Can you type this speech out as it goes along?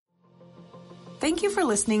Thank you for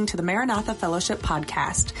listening to the Maranatha Fellowship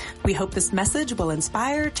podcast. We hope this message will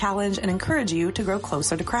inspire, challenge, and encourage you to grow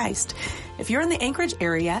closer to Christ. If you're in the Anchorage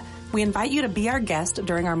area, we invite you to be our guest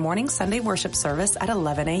during our morning Sunday worship service at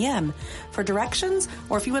 11 a.m. For directions,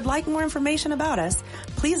 or if you would like more information about us,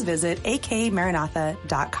 please visit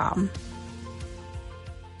akmaranatha.com.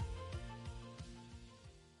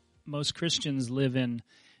 Most Christians live in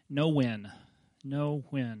no-win.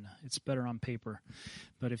 No-win. It's better on paper.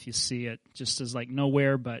 But if you see it just as like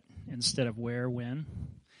nowhere, but instead of where, when.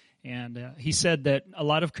 And he said that a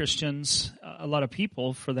lot of Christians, a lot of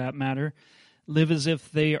people for that matter, live as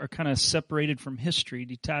if they are kind of separated from history,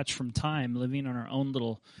 detached from time, living in our own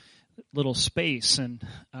little space. And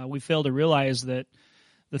we fail to realize that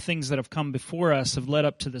the things that have come before us have led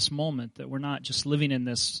up to this moment, that we're not just living in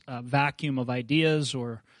this vacuum of ideas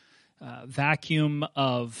or vacuum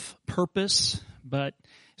of purpose, but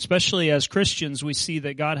especially as Christians, we see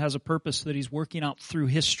that God has a purpose that He's working out through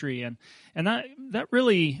history, and that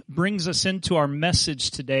really brings us into our message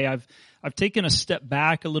today. I've taken a step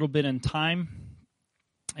back a little bit in time,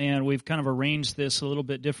 and we've kind of arranged this a little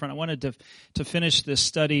bit different. I wanted to finish this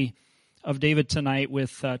study of David tonight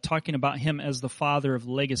with talking about him as the father of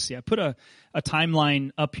legacy. I put a timeline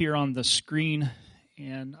up here on the screen.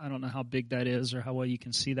 And I don't know how big that is or how well you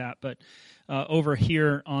can see that, but over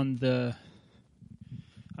here on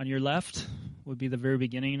your left would be the very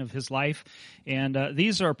beginning of his life. And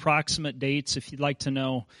these are approximate dates. If you'd like to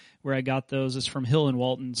know where I got those, it's from Hill and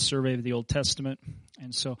Walton's Survey of the Old Testament.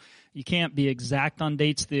 And so you can't be exact on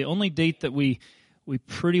dates. The only date that we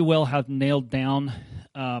pretty well have nailed down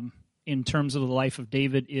in terms of the life of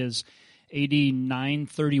David is AD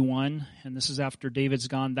 931, and this is after David's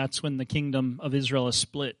gone. That's when the kingdom of Israel is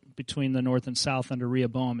split between the north and south under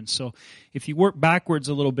Rehoboam. And so if you work backwards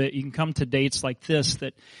a little bit, you can come to dates like this,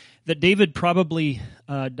 that David probably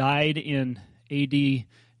died in AD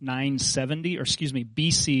 970, or excuse me,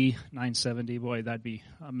 BC 970. Boy, that'd be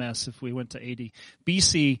a mess if we went to AD.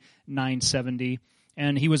 BC 970,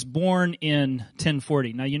 and he was born in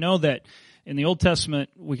 1040. Now, you know that in the Old Testament,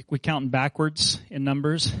 we count backwards in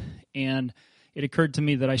numbers, and it occurred to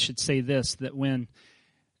me that I should say this, that when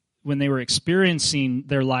they were experiencing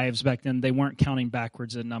their lives back then, they weren't counting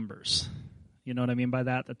backwards in numbers. You know what I mean by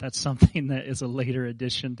that? That's something that is a later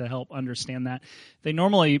addition to help understand that. They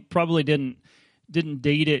normally probably didn't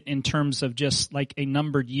date it in terms of just like a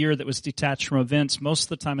numbered year that was detached from events. Most of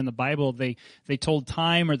the time in the Bible, they told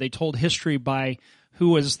time or they told history by who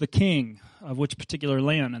was the king of which particular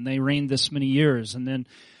land, and they reigned this many years, and then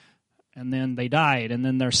they died, and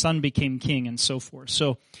then their son became king, and so forth.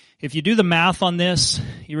 So if you do the math on this,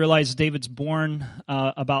 you realize David's born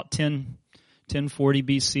about 1040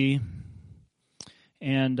 BC,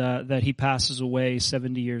 and that he passes away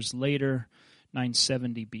 70 years later,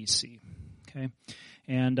 970 BC. Okay,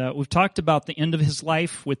 and we've talked about the end of his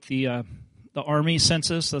life with the army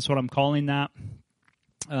census. That's what I'm calling that.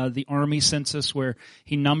 The army census, where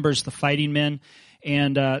he numbers the fighting men,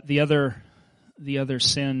 and the other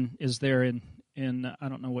sin is there in I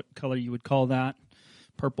don't know what color you would call that,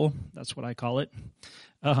 purple. That's what I call it.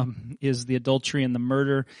 Is the adultery and the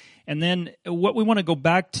murder, and then what we want to go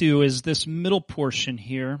back to is this middle portion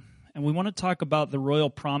here, and we want to talk about the royal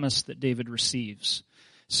promise that David receives.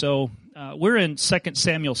 So we're in 2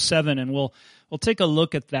 Samuel 7, and we'll take a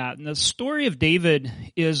look at that. And the story of David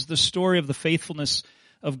is the story of the faithfulness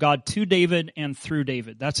of God to David and through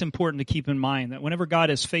David. That's important to keep in mind, that whenever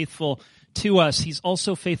God is faithful to us, He's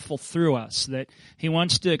also faithful through us, that He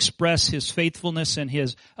wants to express His faithfulness and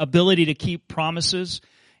His ability to keep promises.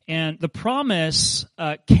 And the promise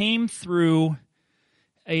came through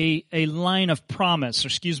a line of promise, or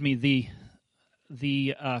excuse me,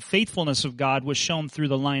 the faithfulness of God was shown through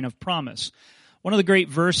the line of promise. One of the great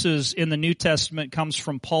verses in the New Testament comes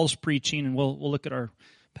from Paul's preaching, and we'll look at our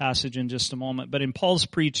passage in just a moment. But in Paul's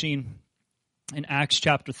preaching in Acts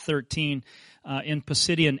chapter 13 in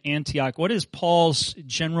Pisidian Antioch, what is Paul's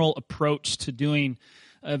general approach to doing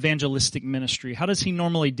evangelistic ministry? How does he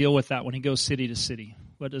normally deal with that when he goes city to city?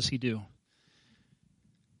 What does he do?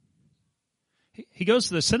 He goes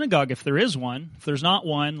to the synagogue if there is one. If there's not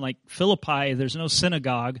one, like Philippi, there's no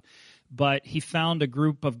synagogue. But he found a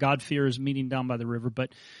group of God-fearers meeting down by the river.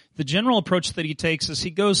 But the general approach that he takes is he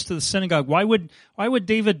goes to the synagogue. Why would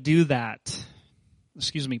David do that?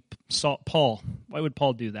 Excuse me, Paul. Why would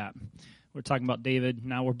Paul do that? We're talking about David.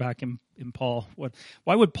 Now we're back in Paul.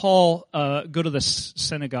 Why would Paul go to the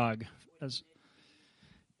synagogue?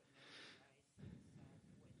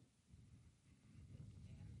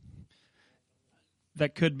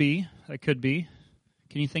 That could be.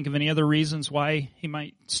 Can you think of any other reasons why he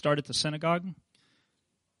might start at the synagogue?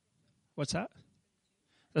 What's that?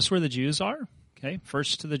 That's where the Jews are. Okay,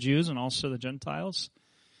 first to the Jews and also the Gentiles.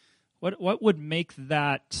 What would make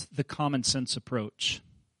that the common sense approach?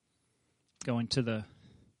 Going to the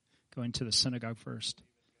synagogue first.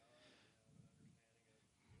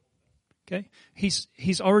 Okay,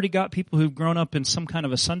 he's already got people who've grown up in some kind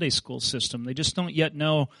of a Sunday school system. They just don't yet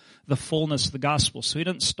know the fullness of the gospel. So he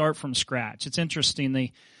doesn't start from scratch. It's interesting.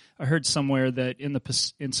 I heard somewhere that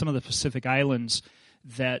in some of the Pacific Islands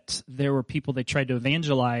that there were people they tried to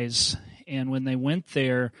evangelize, and when they went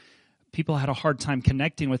there, people had a hard time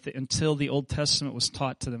connecting with it until the Old Testament was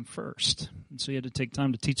taught to them first. And so you had to take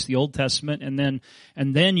time to teach the Old Testament, and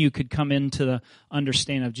then you could come into the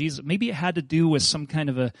understanding of Jesus. Maybe it had to do with some kind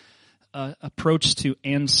of a approach to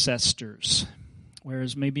ancestors,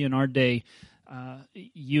 whereas maybe in our day,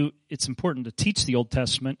 it's important to teach the Old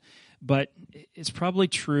Testament, but it's probably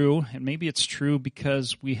true, and maybe it's true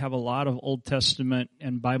because we have a lot of Old Testament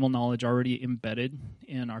and Bible knowledge already embedded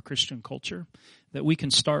in our Christian culture, that we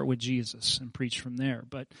can start with Jesus and preach from there.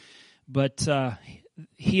 But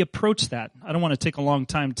he approached that. I don't want to take a long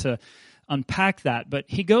time to unpack that, but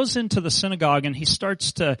he goes into the synagogue and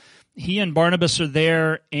he and Barnabas are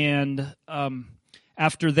there, and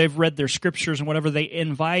after they've read their scriptures and whatever, they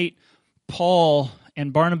invite Paul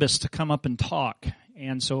and Barnabas to come up and talk.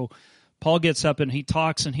 And so Paul gets up and he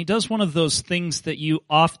talks, and he does one of those things that you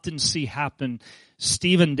often see happen.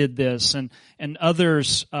 Stephen did this, and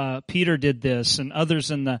others, Peter did this, and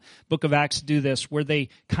others in the book of Acts do this, where they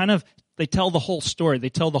tell the whole story. They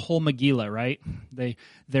tell the whole Megillah, right?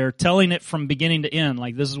 They're telling it from beginning to end.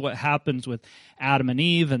 Like, this is what happens with Adam and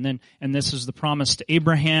Eve, and this is the promise to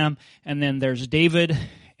Abraham, and then there's David,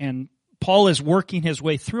 and Paul is working his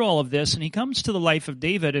way through all of this, and he comes to the life of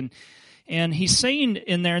David, and he's saying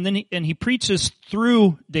in there, and he preaches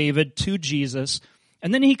through David to Jesus,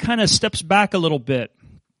 and then he kind of steps back a little bit.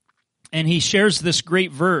 And he shares this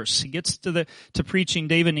great verse. He gets to preaching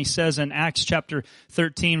David, and he says in Acts chapter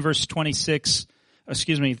 13, verse 36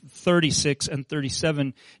 and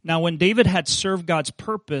 37, "Now when David had served God's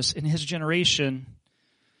purpose in his generation,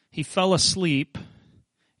 he fell asleep,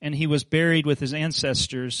 and he was buried with his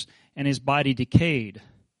ancestors, and his body decayed.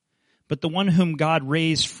 But the one whom God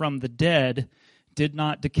raised from the dead did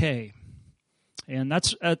not decay." And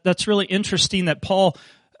that's really interesting that Paul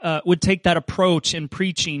would take that approach in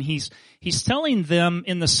preaching. He's telling them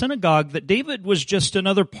in the synagogue that David was just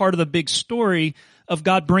another part of the big story of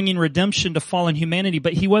God bringing redemption to fallen humanity,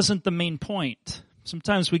 but he wasn't the main point.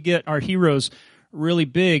 Sometimes we get our heroes really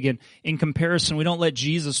big, and in comparison, we don't let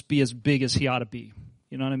Jesus be as big as he ought to be.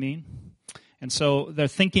 You know what I mean? And so they're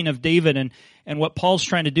thinking of David, and what Paul's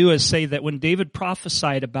trying to do is say that when David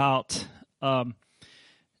prophesied about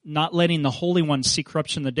not letting the Holy One see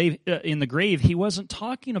corruption in the grave, he wasn't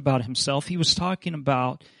talking about himself. He was talking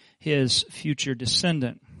about his future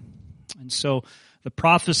descendant. And so the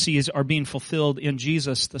prophecies are being fulfilled in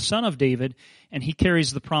Jesus, the son of David, and he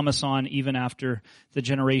carries the promise on even after the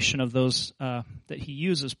generation of those that he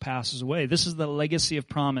uses passes away. This is the legacy of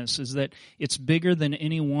promise, is that it's bigger than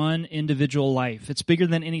any one individual life. It's bigger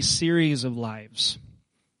than any series of lives,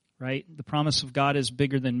 right? The promise of God is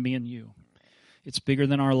bigger than me and you. It's bigger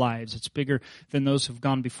than our lives. It's bigger than those who've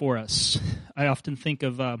gone before us. I often think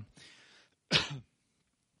of,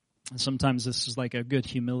 sometimes this is like a good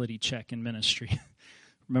humility check in ministry.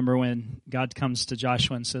 Remember when God comes to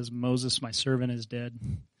Joshua and says, "Moses, my servant, is dead."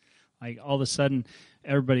 Like, all of a sudden,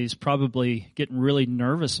 everybody's probably getting really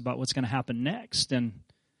nervous about what's going to happen next. And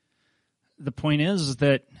the point is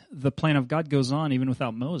that the plan of God goes on even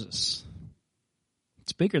without Moses.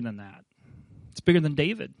 It's bigger than that. It's bigger than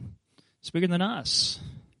David. It's bigger than us.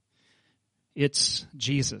 It's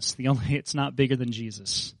Jesus. It's not bigger than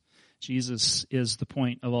Jesus. Jesus is the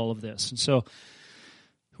point of all of this. And so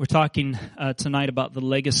we're talking tonight about the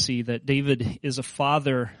legacy, that David is a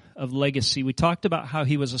father of legacy. We talked about how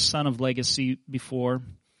he was a son of legacy before.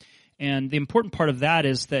 And the important part of that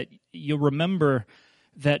is that you'll remember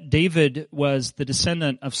that David was the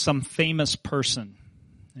descendant of some famous person.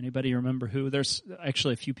 Anybody remember who? There's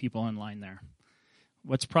actually a few people in line there.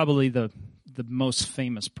 What's probably the most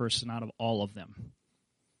famous person out of all of them?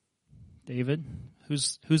 David?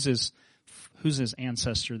 Who's his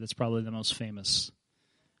ancestor that's probably the most famous?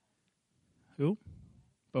 Who?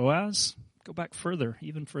 Boaz? Go back further,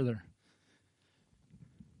 even further.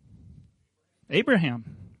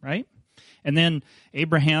 Abraham, right? And then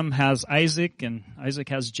Abraham has Isaac, and Isaac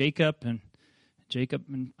has Jacob, and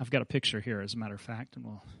I've got a picture here, as a matter of fact, and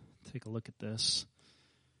we'll take a look at this.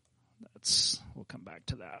 We'll come back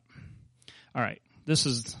to that. All right, this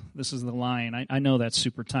is the line. I know that's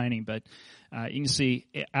super tiny, but you can see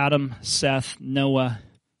Adam, Seth, Noah,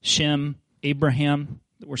 Shem, Abraham.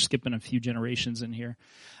 we're skipping a few generations in here.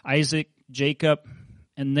 Isaac, Jacob,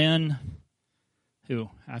 and then who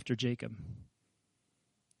after Jacob?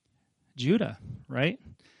 Judah, right?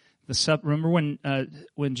 Remember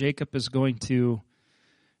when Jacob is getting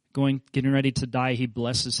ready to die, he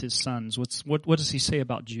blesses his sons. What does he say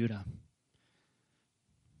about Judah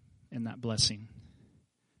in that blessing?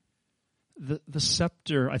 The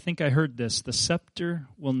scepter, I think I heard this, the scepter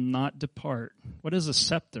will not depart. What is a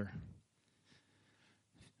scepter?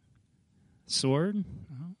 Sword?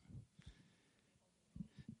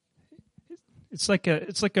 It's like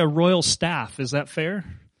a royal staff, is that fair?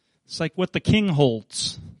 It's like what the king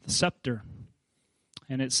holds, the scepter.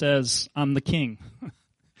 And it says, I'm the king.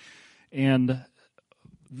 And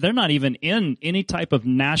they're not even in any type of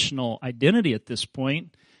national identity at this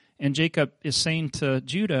point. And Jacob is saying to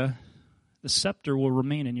Judah, the scepter will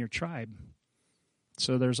remain in your tribe.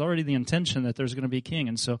 So there's already the intention that there's going to be a king.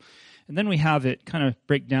 And then we have it kind of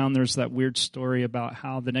break down. There's that weird story about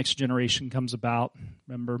how the next generation comes about,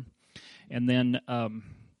 remember? And then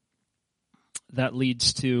that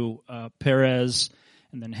leads to Perez,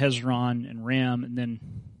 and then Hezron and Ram, and then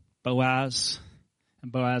Boaz.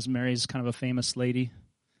 And Boaz marries kind of a famous lady,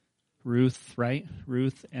 Ruth, right?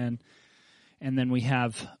 Ruth. And then we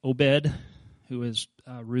have Obed, who is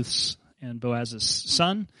Ruth's and Boaz's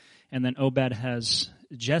son. And then Obed has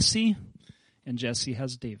Jesse, and Jesse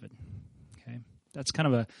has David. Okay, that's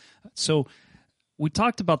kind of so we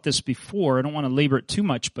talked about this before. I don't want to labor it too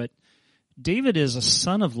much, but David is a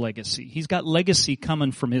son of legacy. He's got legacy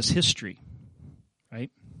coming from his history, right?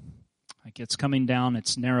 Like it's coming down,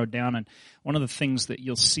 it's narrowed down, and one of the things that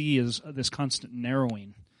you'll see is this constant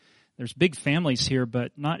narrowing. There's big families here,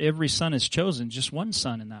 but not every son is chosen. Just one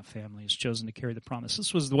son in that family is chosen to carry the promise.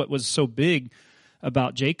 This was what was so big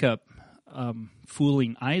about Jacob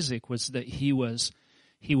fooling Isaac, was that he was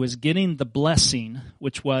getting the blessing,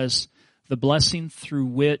 which was the blessing through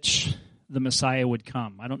which the Messiah would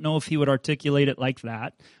come. I don't know if he would articulate it like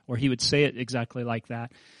that, or he would say it exactly like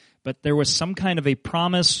that, but there was some kind of a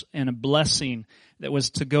promise and a blessing that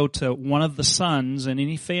was to go to one of the sons in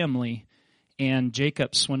any family, and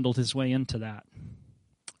Jacob swindled his way into that,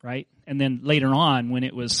 right? And then later on, when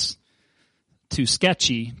it was too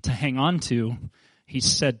sketchy to hang on to, he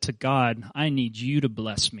said to God, I need you to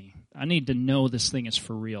bless me. I need to know this thing is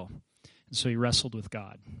for real. And so he wrestled with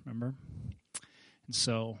God, remember? And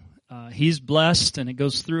so he's blessed, and it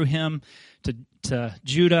goes through him to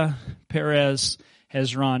Judah, Perez,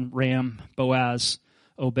 Hezron, Ram, Boaz,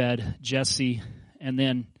 Obed, Jesse, and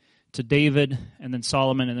then to David, and then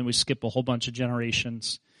Solomon, and then we skip a whole bunch of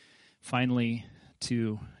generations, finally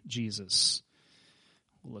to Jesus.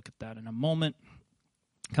 We'll look at that in a moment.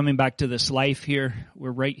 Coming back to this life here, we're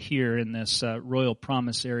right here in this royal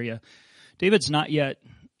promise area. David's not yet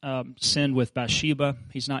sinned with Bathsheba.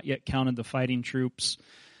 He's not yet counted the fighting troops.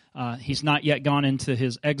 He's not yet gone into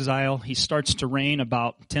his exile. He starts to reign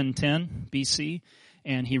about 1010 BC,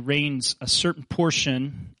 and he reigns a certain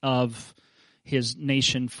portion of his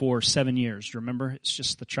nation for 7 years. Remember, it's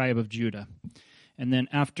just the tribe of Judah. And then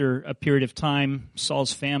after a period of time,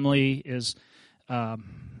 Saul's family is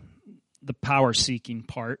the power-seeking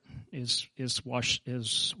part is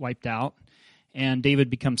wiped out, and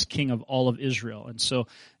David becomes king of all of Israel. And so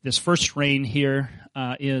this first reign here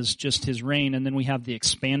is just his reign, and then we have the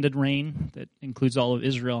expanded reign that includes all of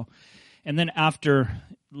Israel. And then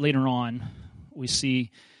later on, we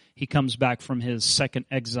see he comes back from his second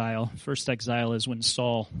exile. First exile is when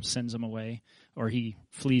Saul sends him away, or he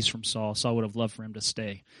flees from Saul. Saul would have loved for him to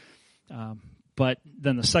stay. But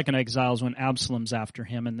then the second exile is when Absalom's after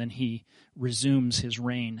him, and then he resumes his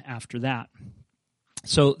reign after that.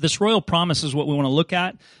 So this royal promise is what we want to look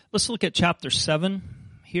at. Let's look at chapter 7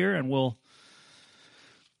 here, and we'll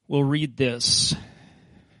read this.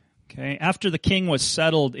 Okay. After the king was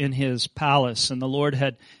settled in his palace, and the Lord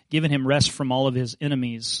had given him rest from all of his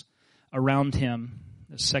enemies around him,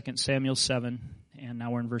 2 Samuel 7, and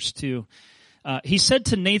now we're in verse 2. He said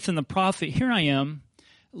to Nathan the prophet, "Here I am,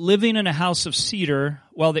 living in a house of cedar,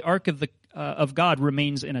 while the ark of God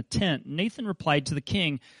remains in a tent." Nathan replied to the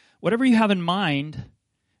king, "Whatever you have in mind,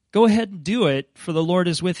 go ahead and do it, for the Lord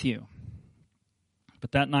is with you."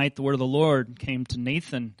 But that night the word of the Lord came to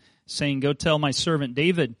Nathan, saying, "Go tell my servant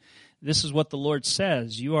David, this is what the Lord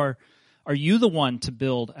says. Are you the one to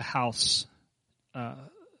build a house,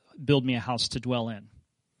 build me a house to dwell in?"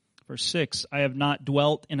 Verse 6, "I have not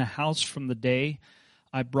dwelt in a house from the day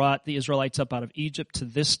I brought the Israelites up out of Egypt to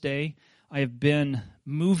this day. I have been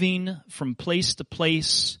moving from place to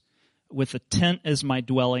place with a tent as my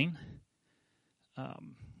dwelling.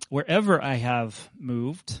 Wherever I have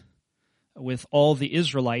moved, with all the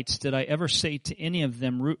Israelites, did I ever say to any of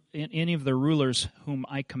them, any of the rulers whom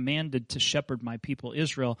I commanded to shepherd my people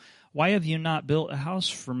Israel, why have you not built a house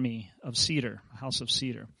for me of cedar, a house of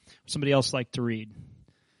cedar? Somebody else like to read?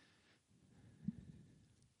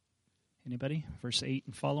 Anybody? Verse 8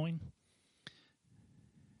 and following.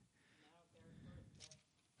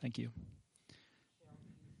 Thank you.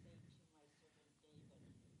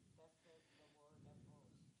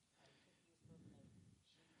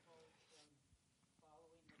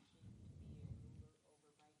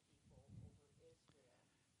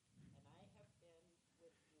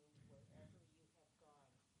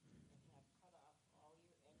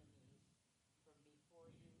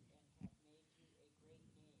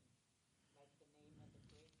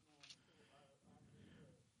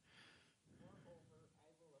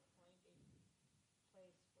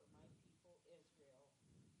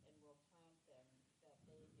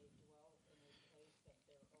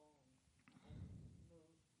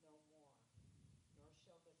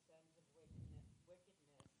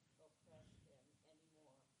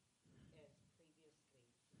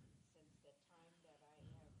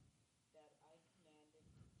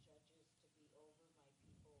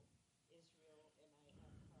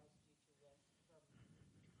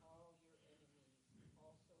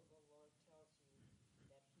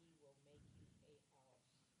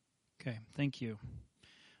 Okay, thank you.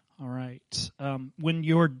 All right. When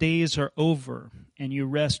your days are over and you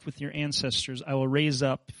rest with your ancestors, I will raise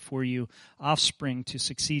up for you offspring to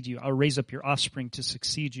succeed you. I'll raise up your offspring to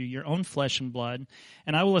succeed you, your own flesh and blood,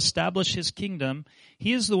 and I will establish his kingdom.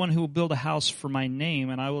 He is the one who will build a house for my name,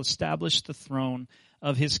 and I will establish the throne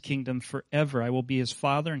of his kingdom forever. I will be his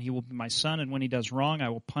father, and he will be my son, and when he does wrong, I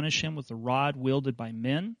will punish him with a rod wielded by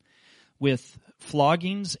men, with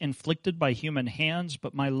floggings inflicted by human hands,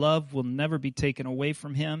 but my love will never be taken away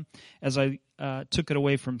from him, as I took it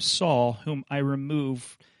away from Saul, whom I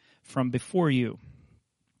removed from before you.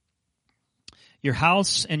 Your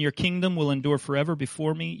house and your kingdom will endure forever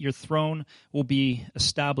before me. Your throne will be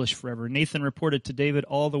established forever. Nathan reported to David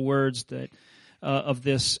all the words that of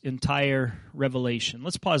this entire revelation.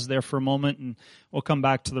 Let's pause there for a moment, and we'll come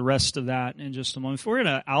back to the rest of that in just a moment. If we're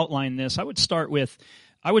going to outline this, I would start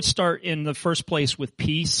in the first place with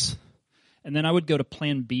peace, and then I would go to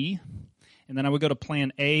plan B, and then I would go to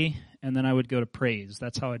plan A, and then I would go to praise.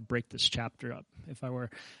 That's how I'd break this chapter up if I were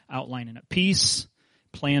outlining it. Peace,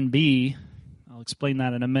 plan B, I'll explain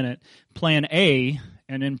that in a minute, plan A,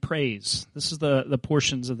 and then praise. This is the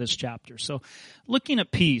portions of this chapter. So looking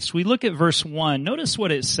at peace, we look at verse 1. Notice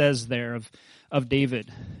what it says there of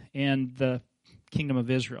David and the kingdom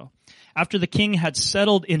of Israel. After the king had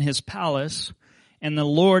settled in his palace, and the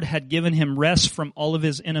Lord had given him rest from all of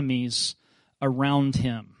his enemies around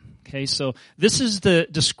him. Okay, so this is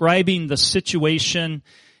describing the situation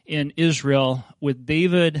in Israel with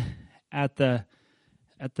David at the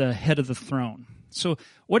head of the throne. So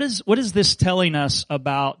what is this telling us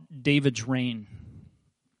about David's reign?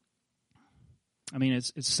 I mean,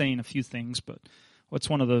 it's saying a few things, but what's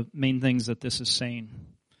one of the main things that this is saying?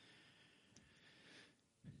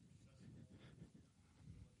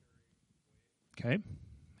 Okay,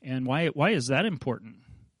 and why is that important?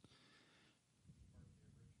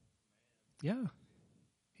 Yeah,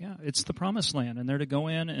 it's the promised land, and they're to go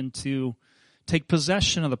in and to take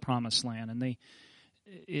possession of the promised land. And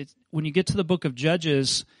when you get to the book of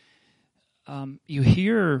Judges, you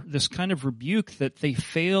hear this kind of rebuke that they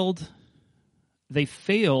failed.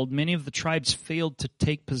 Many of the tribes failed to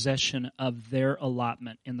take possession of their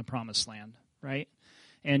allotment in the promised land, right?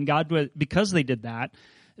 And God, because they did that,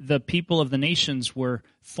 the people of the nations were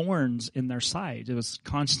thorns in their side. It was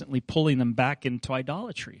constantly pulling them back into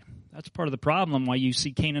idolatry. That's part of the problem why you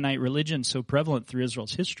see Canaanite religion so prevalent through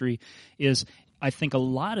Israel's history is I think a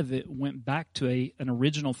lot of it went back to an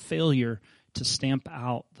original failure to stamp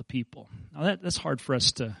out the people. Now that's hard for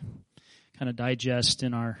us to kind of digest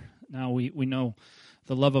now we know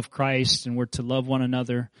the love of Christ and we're to love one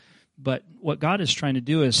another. But what God is trying to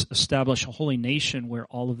do is establish a holy nation where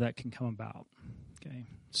all of that can come about. Okay.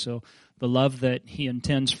 So the love that he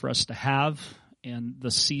intends for us to have and the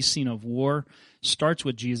ceasing of war starts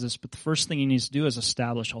with Jesus, but the first thing he needs to do is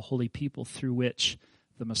establish a holy people through which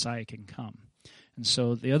the Messiah can come. And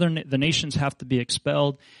so the nations have to be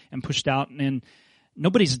expelled and pushed out, and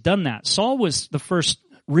nobody's done that. Saul was the first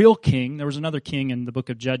real king. There was another king in the book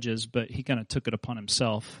of Judges, but he kind of took it upon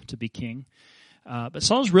himself to be king. But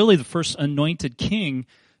Saul's really the first anointed king,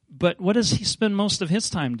 but what does he spend most of his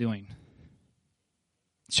time doing?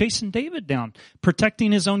 Chasing David down,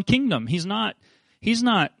 protecting his own kingdom. He's not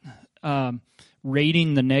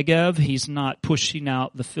raiding the Negev. He's not pushing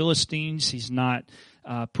out the Philistines. He's not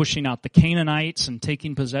pushing out the Canaanites and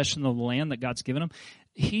taking possession of the land that God's given him.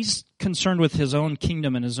 He's concerned with his own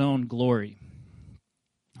kingdom and his own glory.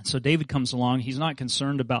 And so David comes along. He's not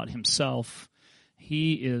concerned about himself.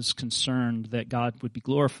 He is concerned that God would be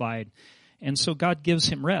glorified. And so God gives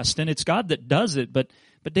him rest. And it's God that does it, but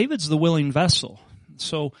David's the willing vessel.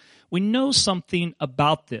 So we know something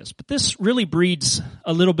about this. But this really breeds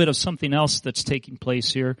a little bit of something else that's taking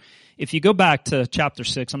place here. If you go back to chapter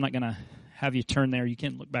 6, I'm not going to have you turn there. You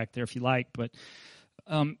can look back there if you like. But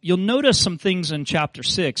you'll notice some things in chapter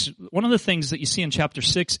 6. One of the things that you see in chapter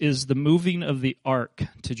 6 is the moving of the ark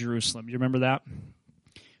to Jerusalem. You remember that?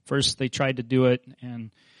 First, they tried to do it,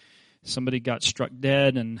 and somebody got struck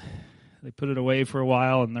dead, and they put it away for a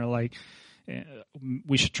while, and they're like,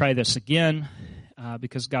 we should try this again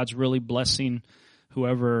because God's really blessing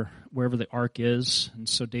wherever the ark is. And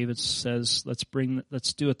so David says,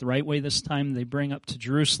 let's do it the right way this time. They bring up to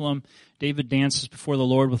Jerusalem. David dances before the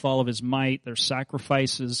Lord with all of his might. There's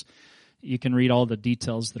sacrifices. You can read all the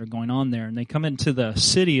details that are going on there. And they come into the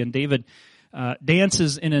city, and David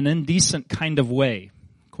dances in an indecent kind of way,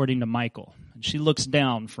 according to Michal. And she looks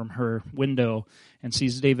down from her window and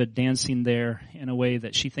sees David dancing there in a way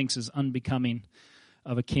that she thinks is unbecoming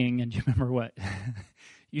of a king. And you remember what?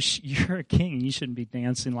 You're a king. You shouldn't be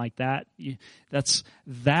dancing like that.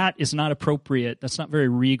 That is not appropriate. That's not very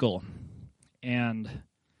regal. And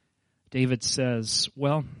David says,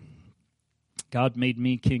 well, God made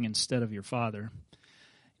me king instead of your father.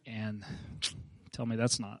 And tell me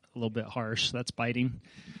that's not a little bit harsh. That's biting.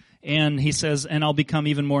 And he says, and I'll become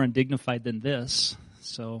even more undignified than this.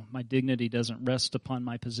 So my dignity doesn't rest upon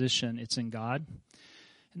my position. It's in God.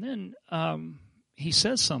 And then he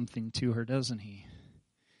says something to her, doesn't he?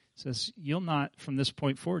 He says, from this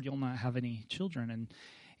point forward, you'll not have any children.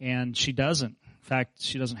 And she doesn't. In fact,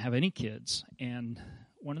 she doesn't have any kids. And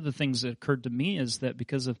one of the things that occurred to me is that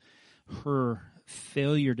because of her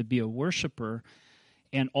failure to be a worshiper,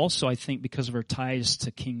 and also I think because of her ties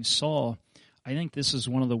to King Saul, I think this is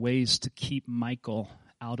one of the ways to keep Michal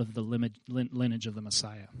out of the lineage of the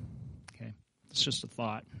Messiah. Okay, it's just a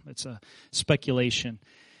thought. It's a speculation.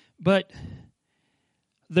 But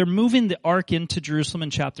they're moving the ark into Jerusalem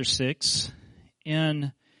in chapter 6.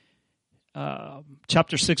 In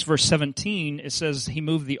chapter 6, verse 17, it says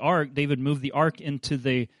David moved the ark into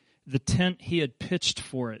the tent he had pitched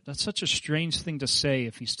for it. That's such a strange thing to say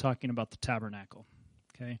if he's talking about the tabernacle.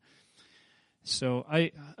 Okay. So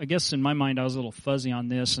I guess in my mind I was a little fuzzy on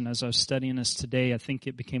this, and as I was studying this today, I think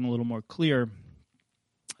it became a little more clear.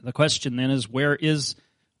 The question then is, where is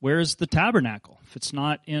the tabernacle? If it's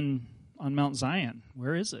not on Mount Zion,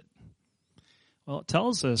 where is it? Well, it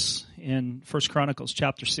tells us in 1 Chronicles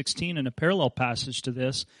chapter 16, in a parallel passage to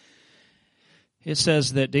this, it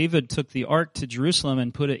says that David took the ark to Jerusalem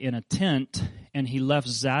and put it in a tent, and he left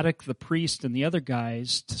Zadok the priest and the other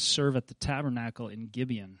guys to serve at the tabernacle in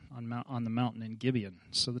Gibeon, on the mountain in Gibeon.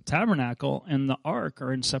 So the tabernacle and the ark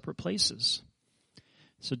are in separate places.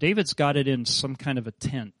 So David's got it in some kind of a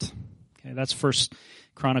tent. Okay, that's 1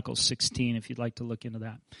 Chronicles 16, if you'd like to look into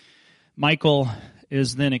that. Michal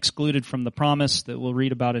is then excluded from the promise that we'll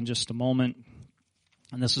read about in just a moment.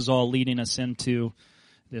 And this is all leading us into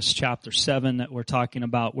this chapter 7 that we're talking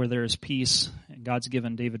about, where there is peace, and God's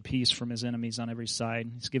given David peace from his enemies on every side.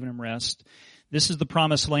 He's given him rest. This is the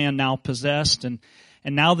promised land now possessed, and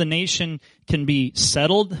now the nation can be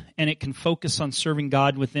settled, and it can focus on serving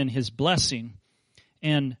God within his blessing.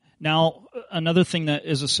 And now another thing that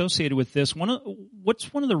is associated with this,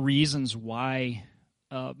 what's one of the reasons why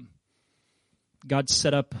God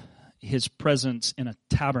set up his presence in a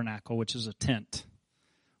tabernacle, which is a tent?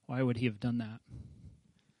 Why would he have done that?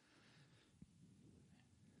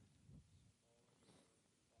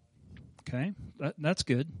 Okay, that's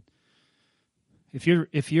good. If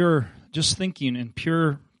you're just thinking in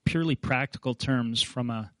purely practical terms from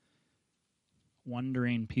a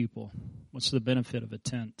wandering people, what's the benefit of a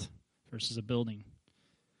tent versus a building?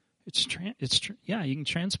 You can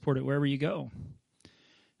transport it wherever you go.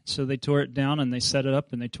 So they tore it down and they set it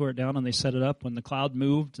up, and they tore it down and they set it up. When the cloud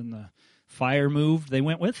moved and the fire moved, they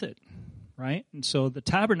went with it, right? And so the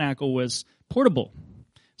tabernacle was portable.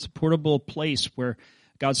 It's a portable place where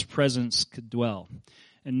God's presence could dwell.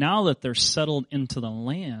 And now that they're settled into the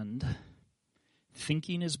land,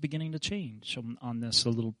 thinking is beginning to change on this a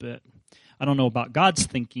little bit. I don't know about God's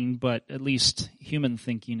thinking, but at least human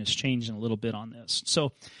thinking is changing a little bit on this.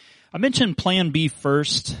 So I mentioned Plan B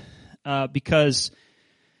first because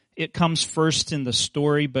it comes first in the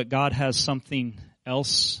story, but God has something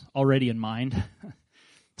else already in mind.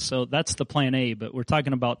 So that's the Plan A, but we're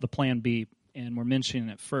talking about the Plan B, and we're mentioning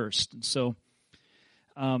it first. And so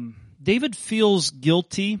David feels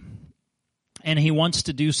guilty, and he wants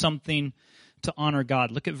to do something to honor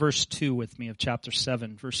God. Look at verse 2 with me of chapter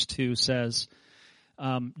 7. Verse 2 says,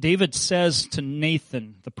 David says to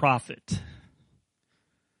Nathan the prophet,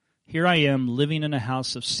 "Here I am living in a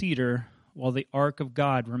house of cedar while the ark of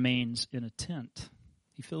God remains in a tent."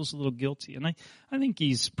 He feels a little guilty. And I think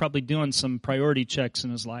he's probably doing some priority checks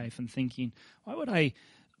in his life and thinking, why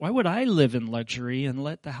would I live in luxury and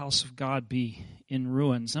let the house of God be in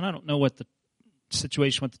ruins? And I don't know what the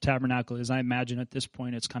situation with the tabernacle is. I imagine at this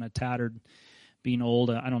point it's kind of tattered, being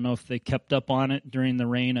old. I don't know if they kept up on it during the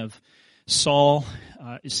reign of Saul.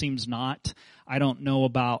 It seems not. I don't know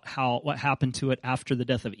about what happened to it after the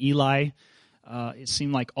death of Eli. It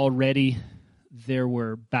seemed like already there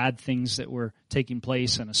were bad things that were taking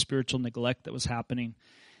place and a spiritual neglect that was happening.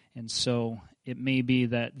 And so it may be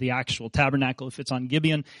that the actual tabernacle, if it's on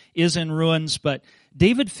Gibeon, is in ruins. But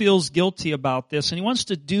David feels guilty about this, and he wants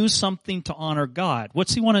to do something to honor God.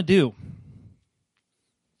 What's he want to do?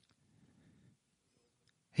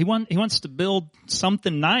 He wants to build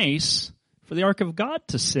something nice for the ark of God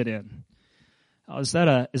to sit in. Is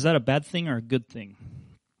that a bad thing or a good thing?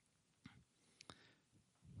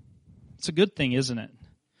 It's a good thing, isn't it?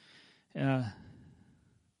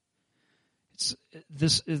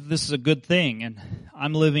 This is a good thing, and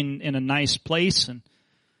I'm living in a nice place, and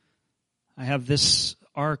I have this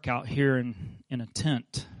ark out here in a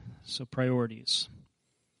tent. So priorities.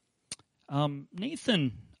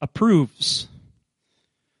 Nathan approves.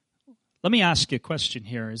 Let me ask you a question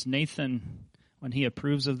here. Is Nathan, when he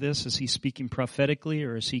approves of this, is he speaking prophetically,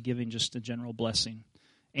 or is he giving just a general blessing?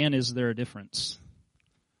 And is there a difference?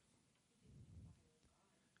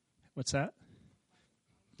 What's that?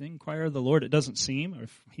 Inquire of the Lord. It doesn't seem, or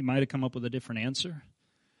if he might have come up with a different answer.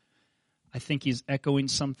 I think he's echoing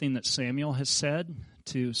something that Samuel has said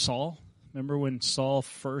to Saul. Remember when Saul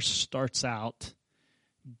first starts out,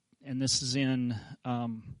 and this is in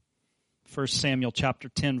 1 Samuel chapter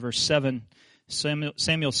 10, verse 7.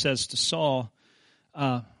 Samuel says to Saul,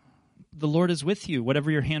 "The Lord is with you. Whatever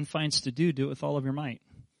your hand finds to do, do it with all of your might."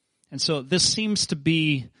 And so this seems to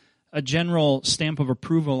be a general stamp of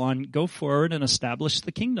approval on go forward and establish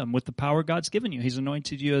the kingdom with the power God's given you. He's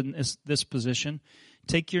anointed you in this position.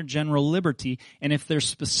 Take your general liberty, and if there's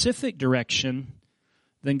specific direction,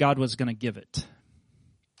 then God was going to give it.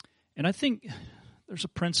 And I think there's a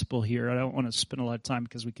principle here. I don't want to spend a lot of time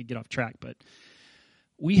because we could get off track, but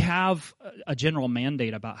we have a general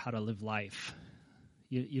mandate about how to live life.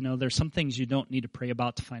 You know, there's some things you don't need to pray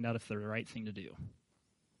about to find out if they're the right thing to do.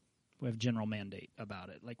 We have general mandate about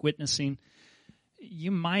it. Like witnessing, you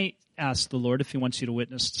might ask the Lord if he wants you to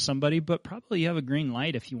witness to somebody, but probably you have a green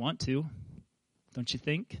light if you want to. Don't you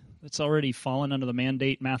think? That's already fallen under the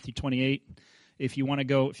mandate, Matthew 28. If you want to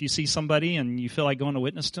go, if you see somebody and you feel like going to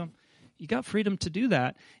witness to them, you got freedom to do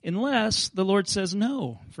that, unless the Lord says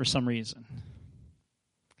no for some reason.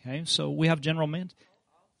 Okay, so we have general mandate.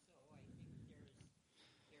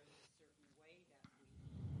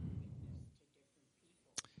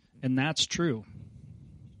 And that's true.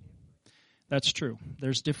 That's true.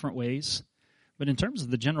 There's different ways. But in terms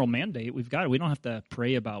of the general mandate, we don't have to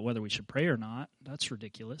pray about whether we should pray or not. That's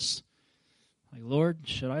ridiculous. Like, Lord,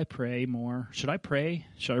 should I pray more? Should I pray?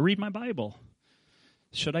 Should I read my Bible?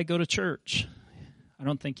 Should I go to church? I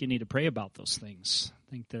don't think you need to pray about those things.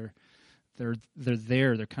 I think they're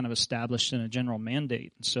there. They're kind of established in a general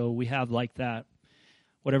mandate. And so we have like that.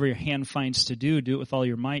 Whatever your hand finds to do it with all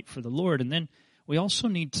your might for the Lord. And then we also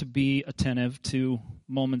need to be attentive to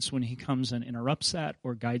moments when he comes and interrupts that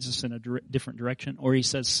or guides us in a different direction, or he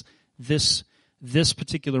says, this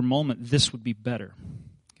particular moment, this would be better.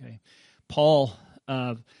 Okay, Paul,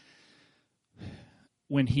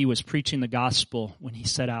 when he was preaching the gospel, when he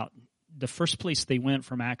set out, the first place they went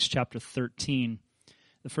from Acts chapter 13,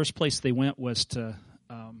 the first place they went was to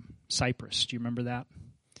Cyprus. Do you remember that?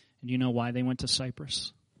 And do you know why they went to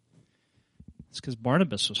Cyprus? It's because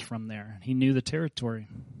Barnabas was from there. He knew the territory.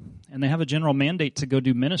 And they have a general mandate to go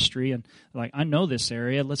do ministry. And they're like, I know this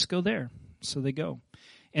area. Let's go there. So they go.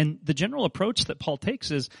 And the general approach that Paul takes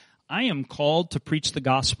is, I am called to preach the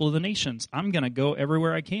gospel of the nations. I'm going to go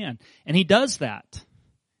everywhere I can. And he does that.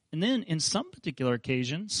 And then in some particular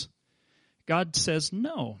occasions, God says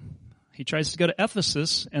no. He tries to go to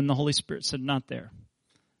Ephesus, and the Holy Spirit said, not there.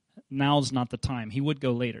 Now's not the time. He would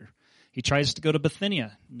go later. He tries to go to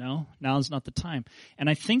Bithynia. No, now is not the time. And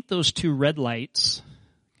I think those two red lights,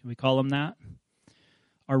 can we call them that,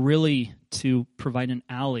 are really to provide an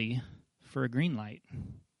alley for a green light.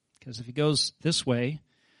 Because if he goes this way,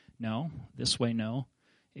 no, this way, no,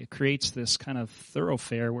 it creates this kind of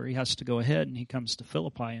thoroughfare where he has to go ahead, and he comes to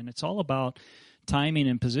Philippi. And it's all about timing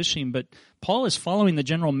and positioning, but Paul is following the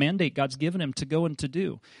general mandate God's given him to go and to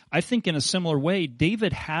do. I think in a similar way,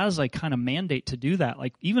 David has a kind of mandate to do that.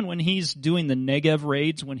 Like even when he's doing the Negev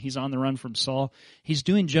raids, when he's on the run from Saul, he's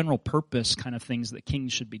doing general purpose kind of things that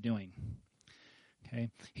kings should be doing. Okay,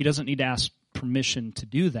 he doesn't need to ask permission to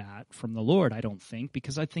do that from the Lord, I don't think,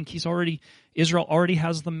 because I think Israel already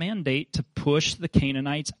has the mandate to push the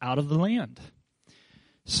Canaanites out of the land.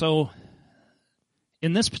 So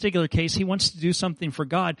in this particular case, he wants to do something for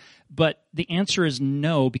God, but the answer is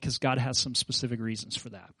no, because God has some specific reasons for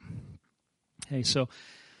that. Okay, so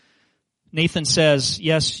Nathan says,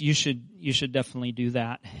 yes, you should definitely do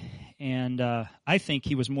that. And I think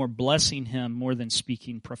he was more blessing him more than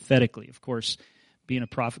speaking prophetically. Of course, being a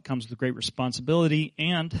prophet comes with great responsibility,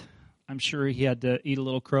 and I'm sure he had to eat a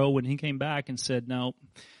little crow when he came back and said, no,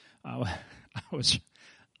 I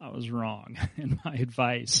was wrong in my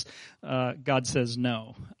advice. God says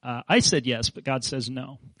no. I said yes, but God says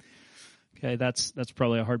no. Okay, that's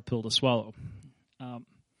probably a hard pill to swallow.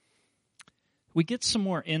 We get some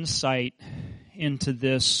more insight into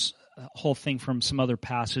this whole thing from some other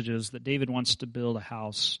passages that David wants to build a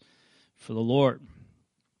house for the Lord.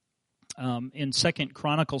 In 2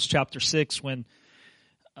 Chronicles chapter 6, when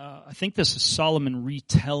I think this is Solomon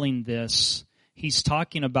retelling this, he's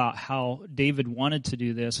talking about how David wanted to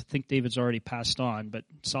do this. I think David's already passed on, but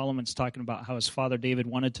Solomon's talking about how his father David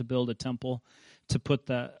wanted to build a temple to put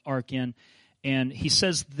the ark in. And he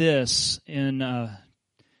says this in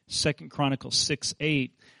 2 Chronicles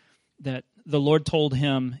 6:8, that the Lord told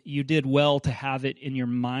him, you did well to have it in your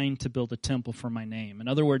mind to build a temple for my name. In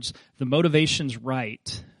other words, the motivation's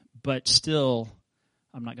right, but still,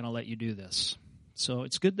 I'm not going to let you do this. So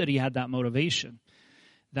it's good that he had that motivation.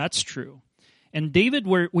 That's true. And David,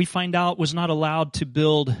 where we find out, was not allowed to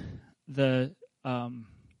build the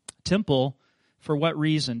temple. For what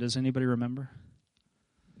reason? Does anybody remember?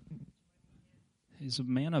 He's a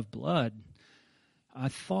man of blood. I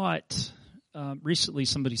thought recently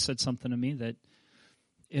somebody said something to me that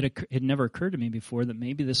it never occurred to me before, that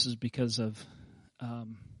maybe this is because of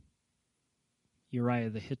Uriah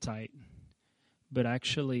the Hittite. But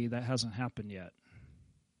actually, that hasn't happened yet.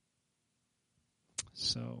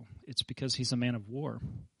 So it's because he's a man of war.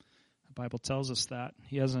 The Bible tells us that.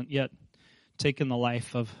 He hasn't yet taken the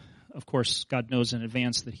life of course, God knows in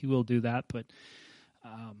advance that he will do that, but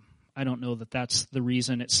I don't know that that's the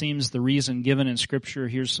reason. It seems the reason given in Scripture,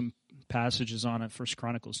 here's some passages on it, 1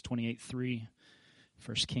 Chronicles 28:3,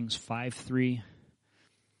 1 Kings 5:3,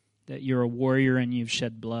 that you're a warrior and you've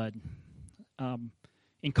shed blood.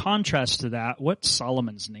 In contrast to that, what's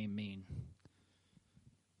Solomon's name mean?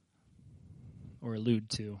 Or allude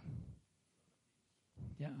to?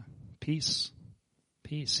 Yeah, peace.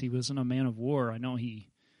 Peace. He wasn't a man of war. I know he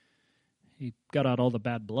got out all the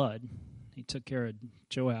bad blood. He took care of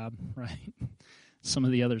Joab, right? Some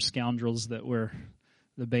of the other scoundrels that were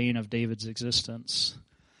the bane of David's existence.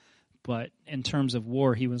 But in terms of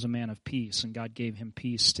war, he was a man of peace, and God gave him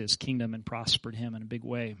peace to his kingdom and prospered him in a big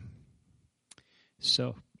way.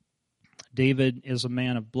 So David is a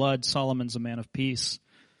man of blood. Solomon's a man of peace.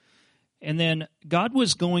 And then God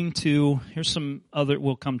was going to,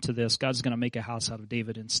 we'll come to this. God's going to make a house out of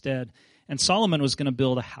David instead. And Solomon was going to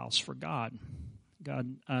build a house for God.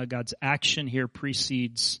 God's action here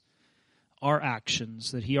precedes our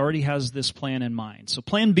actions, that he already has this plan in mind. So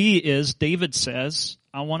plan B is, David says,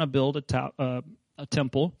 I want to build a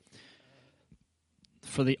temple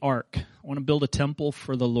for the ark. I want to build a temple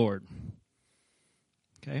for the Lord.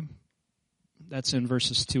 Okay? That's in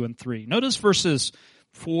verses 2 and 3. Notice verses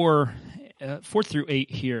 4 through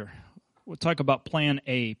 8 here. We'll talk about plan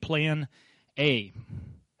A. Plan A.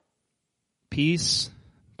 Peace.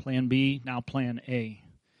 Plan B. Now plan A.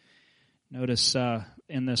 Notice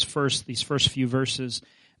in these first few verses,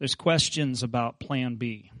 there's questions about plan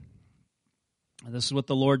B. This is what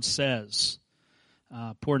the Lord says.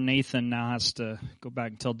 Poor Nathan now has to go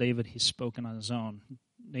back and tell David he's spoken on his own.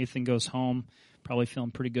 Nathan goes home, probably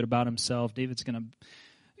feeling pretty good about himself. David's going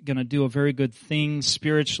to do a very good thing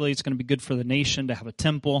spiritually. It's going to be good for the nation to have a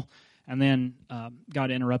temple. And then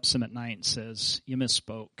God interrupts him at night and says, you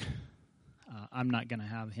misspoke. I'm not going to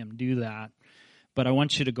have him do that. But I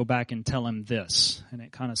want you to go back and tell him this. And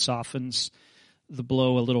it kind of softens the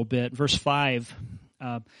blow a little bit. Verse 5,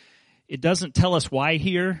 it doesn't tell us why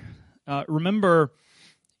here. Remember,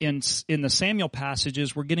 in the Samuel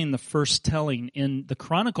passages, we're getting the first telling. In the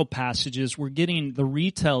Chronicle passages, we're getting the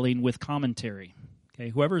retelling with commentary. Okay,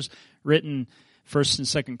 whoever's written 1st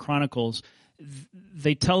and 2nd Chronicles,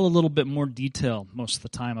 they tell a little bit more detail most of the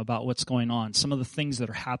time about what's going on, some of the things that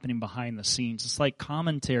are happening behind the scenes. It's like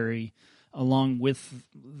commentary along with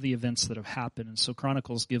the events that have happened. And so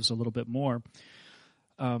Chronicles gives a little bit more.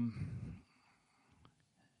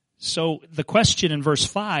 So the question in verse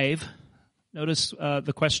 5, notice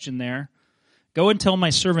the question there. Go and tell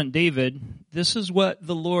my servant David, this is what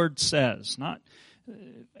the Lord says.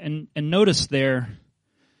 And notice there's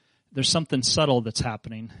something subtle that's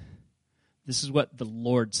happening. This is what the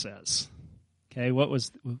Lord says. Okay, what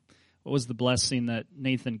was the blessing that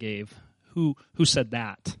Nathan gave? Who said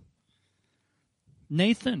that?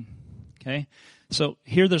 Nathan. Okay, so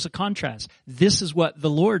here there's a contrast. This is what the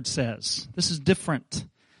Lord says. This is different.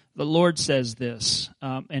 The Lord says this,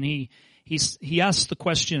 and he asks the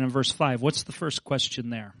question in verse 5. What's the first question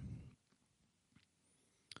there?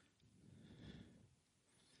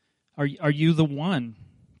 Are you the one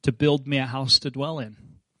to build me a house to dwell in?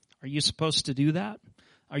 Are you supposed to do that?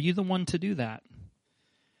 Are you the one to do that?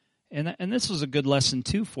 And this was a good lesson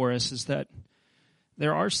too for us, is that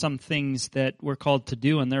there are some things that we're called to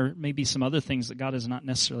do, and there may be some other things that God is not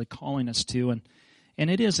necessarily calling us to, and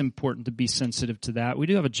it is important to be sensitive to that. We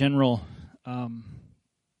do have a general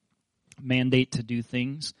mandate to do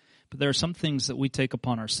things, but there are some things that we take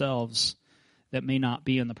upon ourselves that may not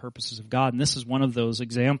be in the purposes of God. And this is one of those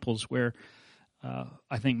examples where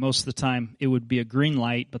I think most of the time it would be a green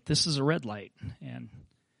light, but this is a red light.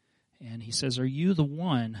 And he says, are you the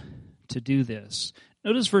one to do this?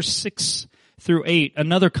 Notice verse 6 through 8,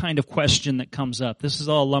 another kind of question that comes up. This is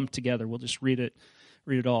all lumped together. We'll just read it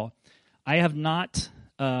all. I have not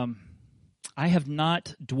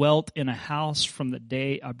dwelt in a house from the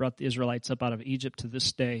day I brought the Israelites up out of Egypt to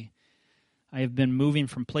this day. I have been moving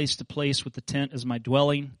from place to place with the tent as my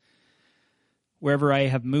dwelling. Wherever I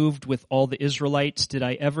have moved with all the Israelites, did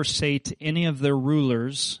I ever say to any of their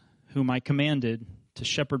rulers, whom I commanded to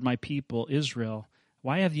shepherd my people, Israel,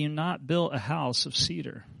 why have you not built a house of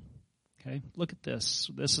cedar? Okay, look at this.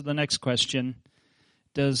 This is the next question.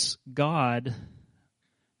 Does God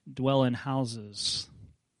dwell in houses?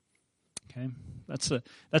 Okay, that's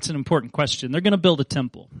an important question. They're going to build a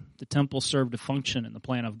temple. The temple served a function in the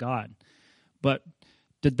plan of God. But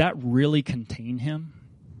did that really contain him?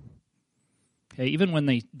 Okay, even when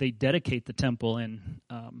they dedicate the temple in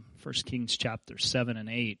 1 Kings chapter 7 and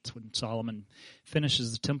 8, when Solomon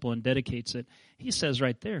finishes the temple and dedicates it, he says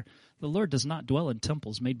right there, the Lord does not dwell in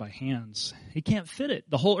temples made by hands. He can't fit it.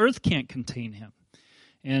 The whole earth can't contain him.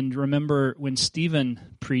 And remember when Stephen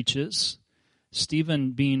preaches,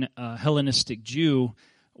 Stephen, being a Hellenistic Jew,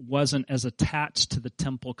 wasn't as attached to the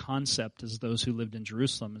temple concept as those who lived in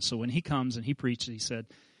Jerusalem. And so when he comes and he preaches, he said,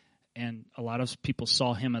 and a lot of people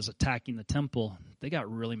saw him as attacking the temple, they got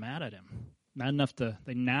really mad at him. Mad enough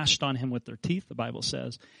they gnashed on him with their teeth, the Bible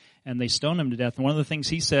says, and they stoned him to death. And one of the things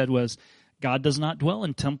he said was, God does not dwell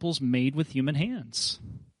in temples made with human hands.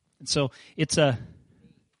 And so it's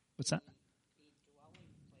what's that?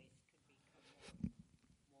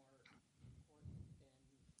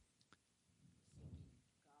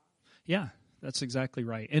 Yeah, that's exactly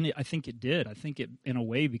right. And I think it did. I think it, in a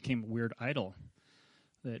way, became a weird idol.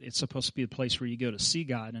 That it's supposed to be a place where you go to see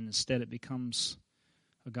God, and instead it becomes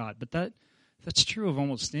a God. But that's true of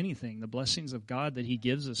almost anything. The blessings of God that he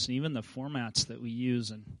gives us, and even the formats that we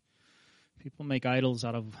use. And people make idols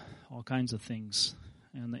out of all kinds of things.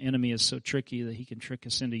 And the enemy is so tricky that he can trick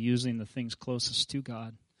us into using the things closest to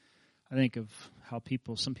God. I think of how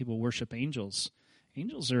some people worship angels.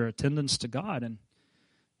 Angels are attendants to God, and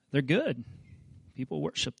they're good. People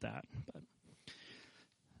worship that. But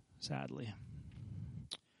sadly,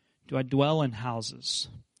 do I dwell in houses?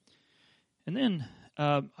 And then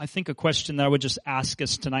I think a question that I would just ask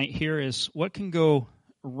us tonight here is, what can go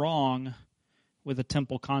wrong with a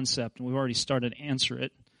temple concept? And we've already started to answer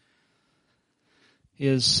it.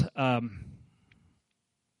 Is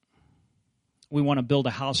we want to build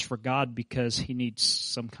a house for God because he needs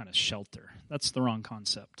some kind of shelter. That's the wrong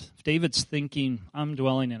concept. If David's thinking, I'm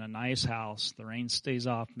dwelling in a nice house, the rain stays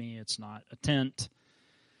off me, it's not a tent,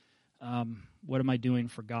 what am I doing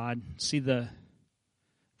for God? See, the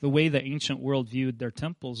way the ancient world viewed their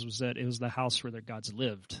temples was that it was the house where their gods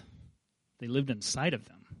lived. They lived inside of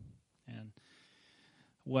them. And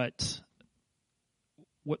what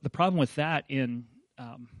the problem with that in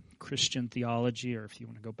Christian theology, or if you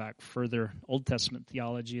want to go back further, Old Testament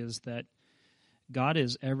theology, is that God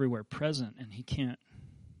is everywhere present and he can't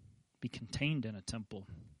be contained in a temple.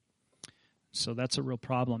 So that's a real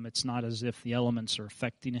problem. It's not as if the elements are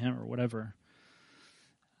affecting him or whatever.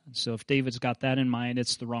 And so if David's got that in mind,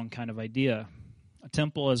 it's the wrong kind of idea. A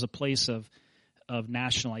temple is a place of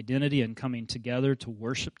national identity and coming together to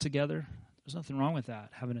worship together. There's nothing wrong with that.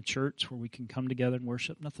 Having a church where we can come together and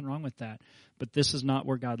worship, nothing wrong with that. But this is not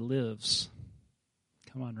where God lives.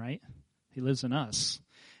 Come on, right? He lives in us.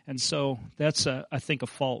 And so that's, I think, a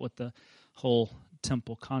fault with the whole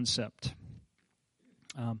temple concept.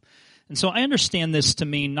 And so I understand this to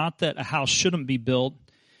mean not that a house shouldn't be built,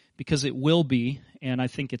 because it will be, and I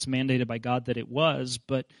think it's mandated by God that it was,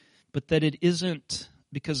 but that it isn't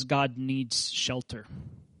because God needs shelter.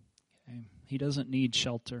 Okay? He doesn't need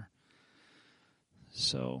shelter.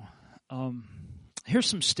 So here's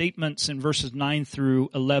some statements in verses 9 through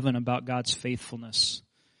 11 about God's faithfulness.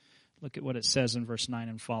 Look at what it says in verse 9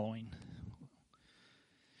 and following.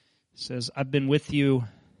 It says, I've been with you.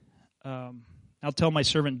 I'll tell my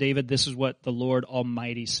servant David, this is what the Lord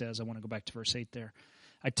Almighty says. I want to go back to verse 8 there.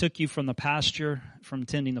 I took you from the pasture, from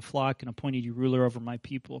tending the flock, and appointed you ruler over my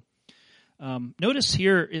people. Notice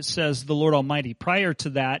here it says the Lord Almighty. Prior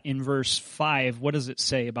to that, in verse 5, what does it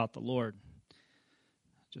say about the Lord?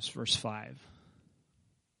 Just verse 5.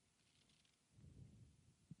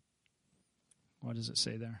 What does it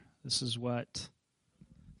say there? This is what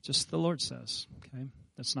just the Lord says. Okay,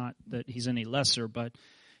 that's not that he's any lesser, but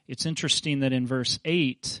it's interesting that in verse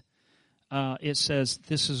 8, it says,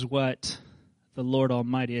 this is what the Lord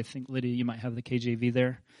Almighty, I think, Lydia, you might have the KJV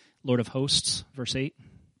there, Lord of hosts, verse 8.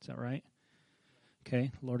 Is that right?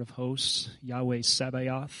 Okay, Lord of hosts, Yahweh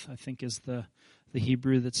Sabaoth, I think is the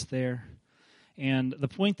Hebrew that's there. And the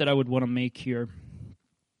point that I would want to make here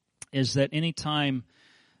is that anytime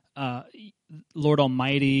Lord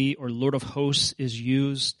Almighty or Lord of hosts is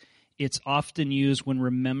used, it's often used when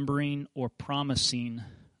remembering or promising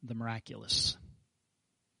the miraculous.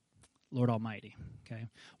 Lord Almighty. Okay,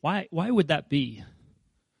 why would that be?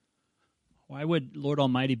 Why would Lord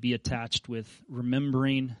Almighty be attached with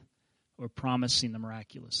remembering or promising the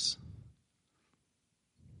miraculous?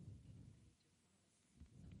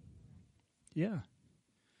 Yeah,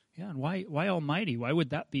 and why Almighty? Why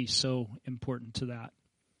would that be so important to that?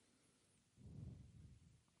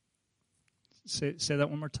 Say that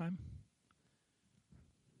one more time.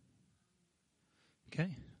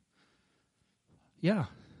 Okay. Yeah.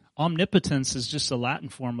 Omnipotence is just a Latin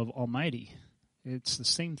form of Almighty. It's the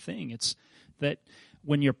same thing. It's that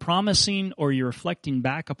when you're promising or you're reflecting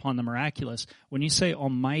back upon the miraculous, when you say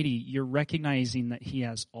Almighty, you're recognizing that He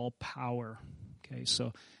has all power. Okay,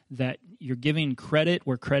 so that you're giving credit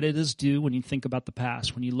where credit is due when you think about the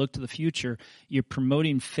past. When you look to the future, you're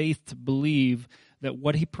promoting faith to believe that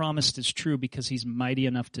what He promised is true because He's mighty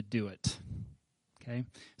enough to do it. Okay,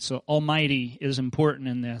 so Almighty is important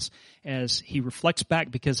in this as he reflects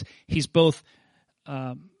back, because he's both,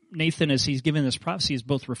 Nathan, as he's giving this prophecy, is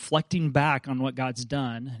both reflecting back on what God's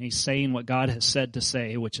done, and he's saying what God has said to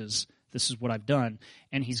say, which is, this is what I've done,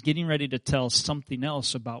 and he's getting ready to tell something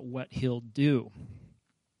else about what he'll do.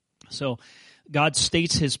 So God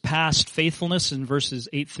states his past faithfulness in verses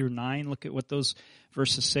 8 through 9. Look at what those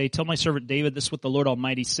verses say. Tell my servant David, this is what the Lord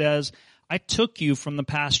Almighty says. I took you from the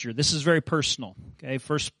pasture. This is very personal. Okay,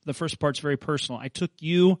 the first part's very personal. I took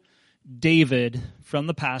you, David, from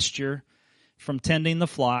the pasture, from tending the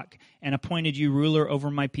flock, and appointed you ruler over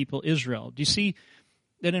my people Israel. Do you see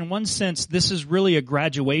that in one sense, this is really a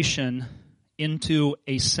graduation into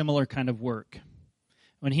a similar kind of work?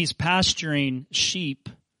 When he's pasturing sheep,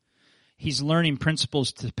 he's learning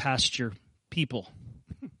principles to pasture people.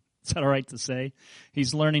 Is that all right to say?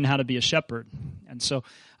 He's learning how to be a shepherd. And so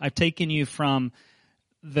I've taken you from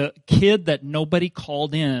the kid that nobody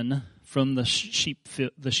called in from the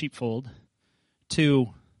sheepfold to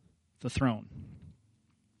the throne.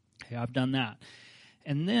 Okay, I've done that.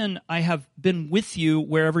 And then I have been with you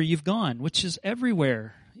wherever you've gone, which is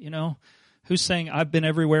everywhere. You know, who's saying, I've been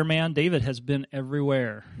everywhere, man? David has been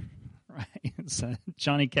everywhere. Right? It's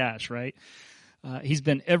Johnny Cash, right? He's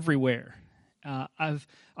been everywhere.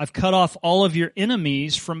 I've cut off all of your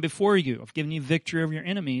enemies from before you. I've given you victory over your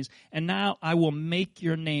enemies. And now I will make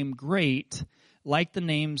your name great, like the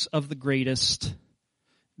names of the greatest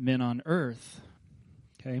men on earth.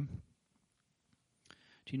 Okay? Do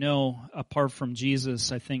you know, apart from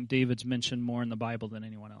Jesus, I think David's mentioned more in the Bible than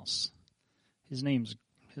anyone else. His name's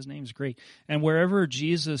great. And wherever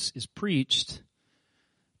Jesus is preached,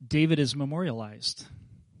 David is memorialized,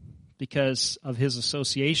 because of his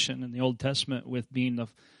association in the Old Testament with being the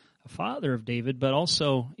father of David, but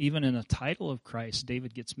also even in the title of Christ,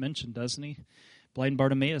 David gets mentioned, doesn't he? Blind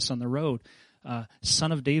Bartimaeus on the road,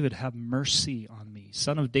 Son of David, have mercy on me.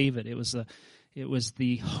 Son of David. It was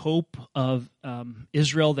the hope of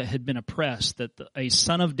Israel that had been oppressed, that a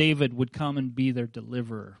son of David would come and be their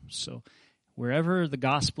deliverer. So wherever the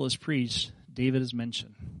gospel is preached, David is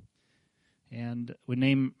mentioned. And we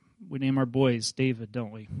name our boys David,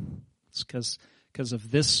 don't we? It's because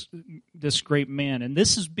of this great man. And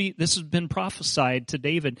this has been prophesied to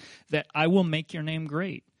David, that I will make your name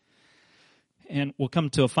great. And we'll come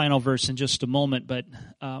to a final verse in just a moment, but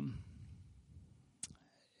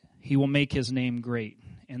he will make his name great.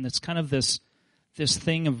 And it's kind of this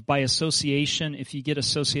thing of, by association, if you get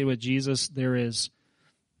associated with Jesus, there is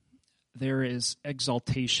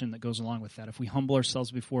exaltation that goes along with that. If we humble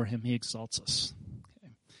ourselves before him, he exalts us.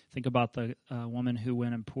 Okay. Think about the woman who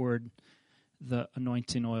went and poured the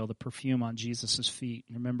anointing oil, the perfume on Jesus' feet.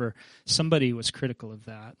 And remember, somebody was critical of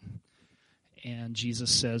that. And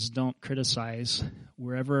Jesus says, don't criticize.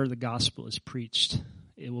 Wherever the gospel is preached,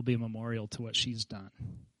 it will be a memorial to what she's done.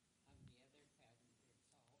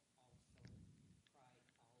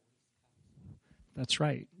 That's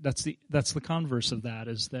right. That's the converse of that,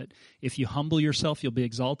 is that if you humble yourself, you'll be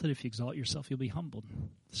exalted. If you exalt yourself, you'll be humbled.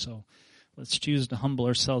 So let's choose to humble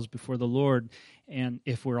ourselves before the Lord. And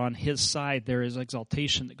if we're on his side, there is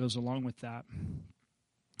exaltation that goes along with that.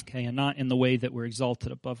 Okay, and not in the way that we're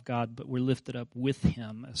exalted above God, but we're lifted up with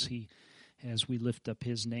him as we lift up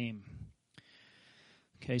his name.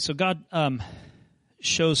 Okay, so God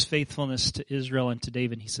shows faithfulness to Israel and to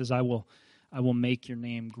David. He says, I will make your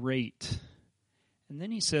name great. And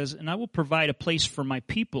then he says, and I will provide a place for my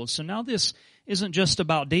people. So now this isn't just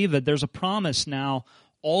about David. There's a promise now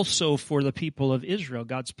also for the people of Israel,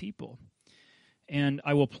 God's people. And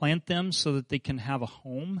I will plant them so that they can have a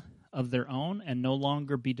home of their own and no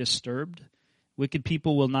longer be disturbed. Wicked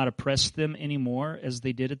people will not oppress them anymore as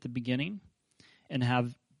they did at the beginning and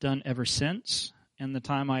have done ever since. And ever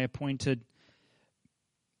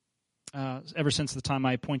since the time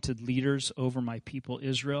I appointed leaders over my people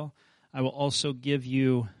Israel, I will also give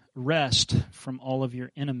you rest from all of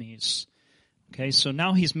your enemies. Okay, so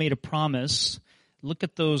now he's made a promise. Look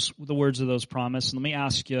at the words of those promises. Let me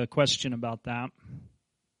ask you a question about that.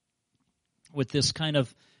 With this kind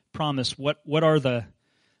of promise, what are the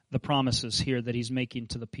promises here that he's making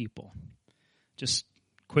to the people? Just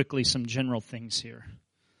quickly, some general things here.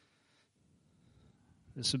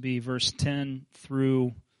 This would be verse 10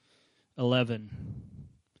 through 11.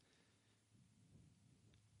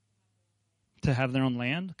 To have their own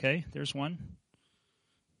land, okay, there's one.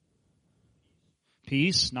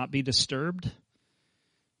 Peace, not be disturbed.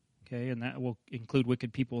 Okay, and that will include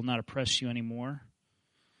wicked people will not oppress you anymore.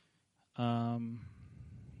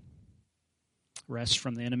 Rest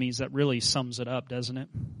from the enemies. That really sums it up, doesn't it?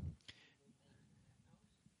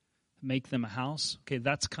 Make them a house. Okay,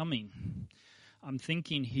 that's coming. I'm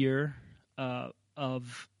thinking here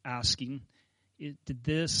of asking,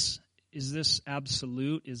 is this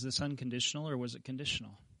absolute? Is this unconditional, or was it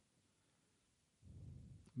conditional?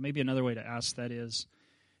 Maybe another way to ask that is,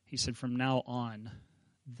 he said, from now on,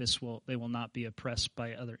 they will not be oppressed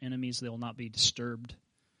by other enemies. They will not be disturbed.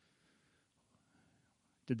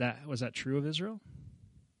 Was that true of Israel?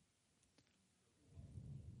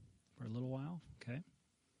 For a little while? Okay.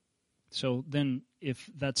 So then, if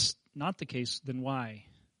that's not the case, then why?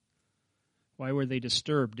 Why were they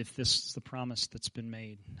disturbed if this is the promise that's been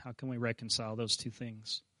made? How can we reconcile those two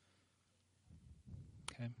things?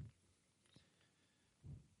 Okay.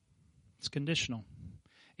 It's conditional.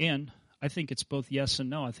 And I think it's both yes and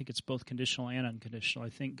no. I think it's both conditional and unconditional. I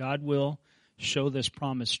think God will show this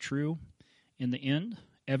promise true in the end.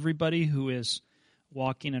 Everybody who is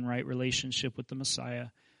walking in right relationship with the Messiah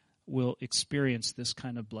will experience this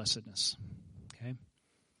kind of blessedness. Okay?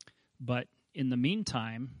 But in the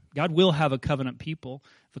meantime, God will have a covenant people.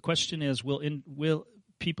 The question is, will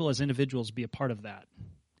people as individuals be a part of that?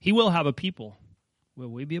 He will have a people. Will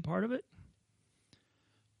we be a part of it?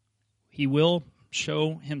 He will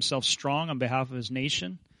show himself strong on behalf of his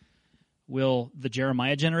nation. Will the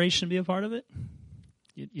Jeremiah generation be a part of it?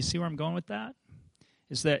 You see where I'm going with that?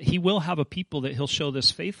 Is that he will have a people that he'll show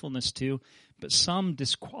this faithfulness to, but some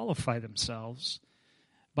disqualify themselves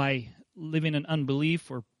by living in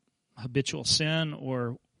unbelief or habitual sin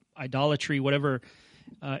or idolatry, whatever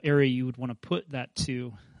area you would want to put that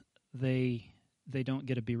to. They don't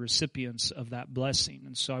get to be recipients of that blessing.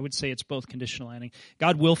 And so I would say it's both conditional and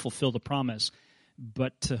God will fulfill the promise,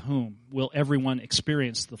 but to whom? Will everyone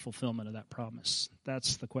experience the fulfillment of that promise?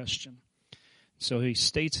 That's the question. So he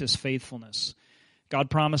states his faithfulness. God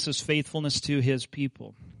promises faithfulness to his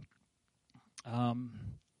people. And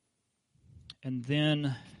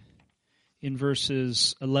then in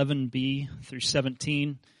verses 11b through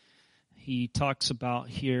 17, he talks about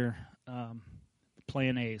here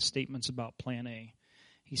plan A, statements about plan A.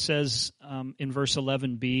 He says in verse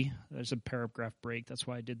 11b, there's a paragraph break. That's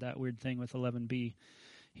why I did that weird thing with 11b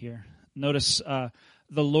here. Notice, the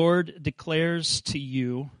Lord declares to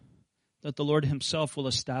you that the Lord himself will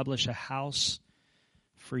establish a house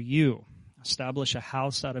for you. Establish a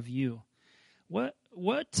house out of you. What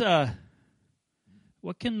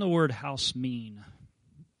What can the word house mean?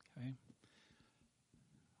 Okay.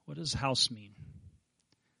 What does house mean?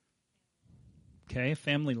 Okay,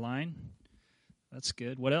 family line. That's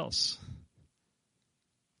good. What else?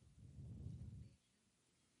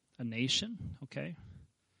 A nation. Okay.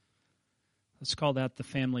 Let's call that the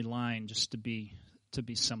family line, just to be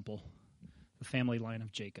simple. The family line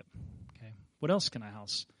of Jacob. Okay. What else can a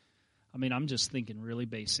house? I mean, I'm just thinking really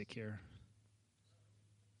basic here.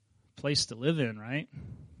 Place to live in, right?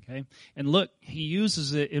 Okay. And look, he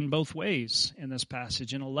uses it in both ways in this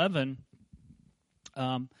passage. In 11,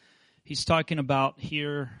 he's talking about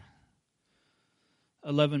here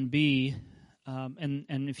 11b,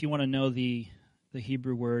 and if you want to know the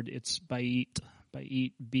Hebrew word, it's bayit,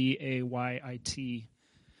 B-A-Y-I-T.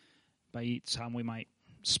 Bayit is how we might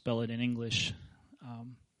spell it in English.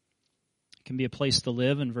 It can be a place to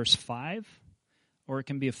live in verse 5, or it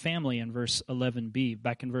can be a family in verse 11b.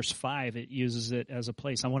 Back in verse 5, it uses it as a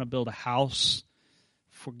place. I want to build a house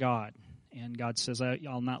for God. And God says,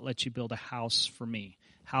 I'll not let you build a house for me.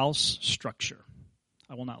 House, structure.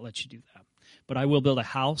 I will not let you do that. But I will build a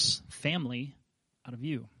house, family, out of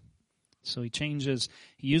you. So he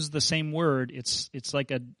uses the same word. It's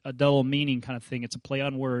like a double meaning kind of thing. It's a play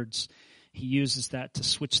on words. He uses that to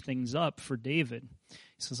switch things up for David. He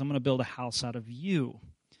says, I'm going to build a house out of you.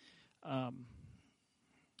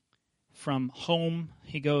 From home,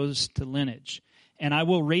 he goes to lineage. And I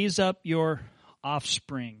will raise up your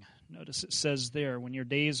offspring. Notice it says there, when your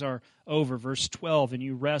days are over, verse 12, and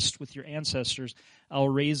you rest with your ancestors, I'll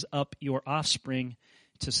raise up your offspring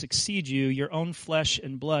to succeed you, your own flesh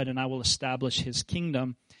and blood, and I will establish his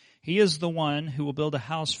kingdom. He is the one who will build a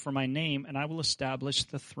house for my name, and I will establish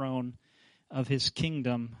the throne of his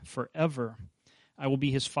kingdom forever. I will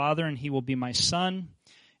be his father, and he will be my son.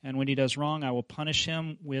 And when he does wrong, I will punish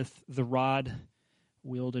him with the rod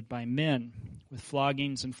wielded by men, with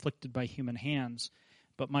floggings inflicted by human hands.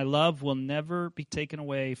 But my love will never be taken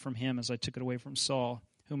away from him as I took it away from Saul,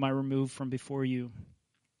 whom I removed from before you.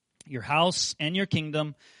 Your house and your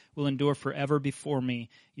kingdom will endure forever before me.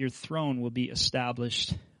 Your throne will be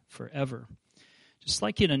established forever. Just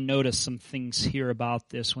like you to notice some things here about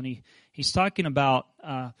this. When he's talking about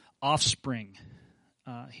offspring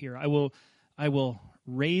here, I will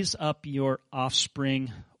raise up your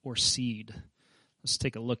offspring or seed. Let's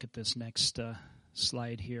take a look at this next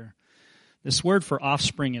slide here. This word for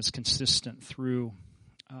offspring is consistent through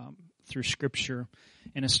Scripture,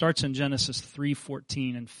 and it starts in Genesis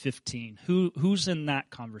 3:14 and 15. Who's in that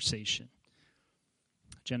conversation?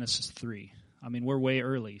 Genesis 3. I mean, we're way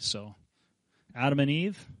early, so Adam and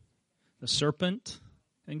Eve, the serpent,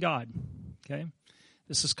 and God. Okay,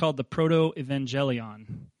 this is called the proto-evangelion,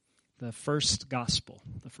 the first gospel,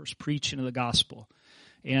 the first preaching of the gospel.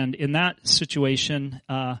 And in that situation,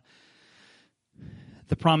 the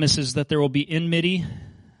promise is that there will be enmity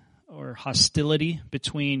or hostility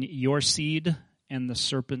between your seed and the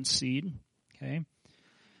serpent's seed. Okay,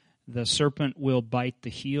 the serpent will bite the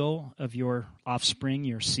heel of your offspring,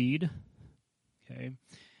 your seed. Okay,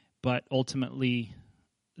 but ultimately,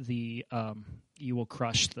 you will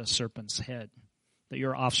crush the serpent's head. That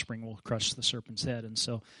your offspring will crush the serpent's head. And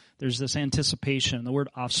so there's this anticipation. The word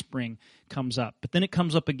offspring comes up. But then it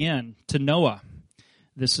comes up again to Noah.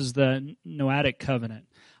 This is the Noahic covenant.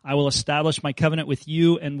 I will establish my covenant with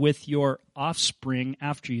you and with your offspring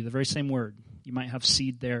after you. The very same word. You might have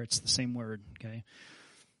seed there. It's the same word. Okay.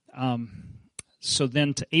 So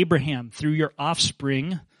then to Abraham, through your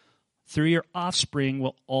offspring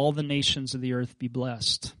will all the nations of the earth be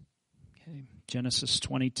blessed. Okay. Genesis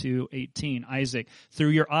 22:18. Isaac, through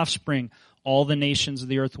your offspring, all the nations of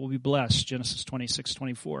the earth will be blessed. Genesis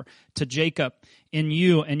 26:24. To Jacob, in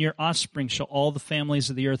you and your offspring shall all the families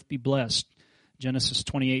of the earth be blessed. Genesis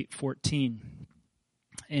 28:14.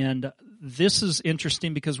 And this is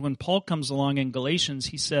interesting because when Paul comes along in Galatians,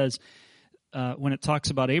 he says, when it talks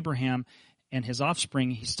about Abraham and his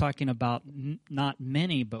offspring, he's talking about not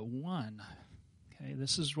many, but one. Okay,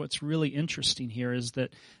 this is what's really interesting here is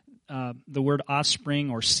that the word offspring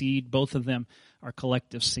or seed, both of them are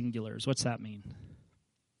collective singulars. What's that mean?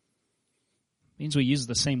 It means we use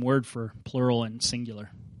the same word for plural and singular.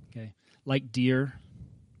 Okay, like deer,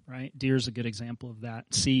 right? Deer is a good example of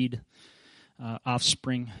that. Seed,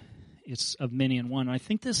 offspring, it's of many in one. I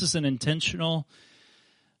think this is an intentional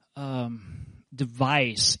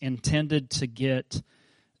device intended to get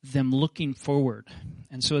them looking forward.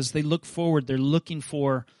 And so as they look forward, they're looking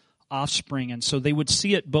for offspring. And so they would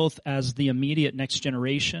see it both as the immediate next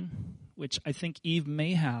generation, which I think Eve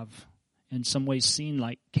may have in some ways seen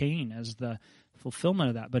like Cain as the fulfillment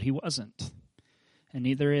of that, but he wasn't. And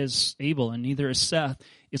neither is Abel and neither is Seth.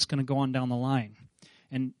 It's going to go on down the line.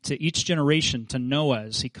 And to each generation, to Noah,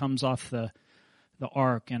 as he comes off the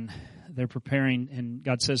ark, and they're preparing, and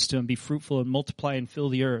God says to him, be fruitful and multiply and fill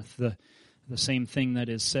the earth, the same thing that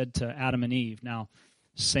is said to Adam and Eve, now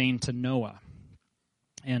saying to Noah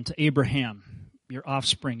and to Abraham, your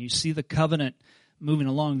offspring. You see the covenant moving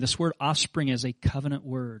along. This word offspring is a covenant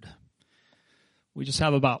word. We just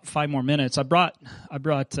have about 5 more minutes. I brought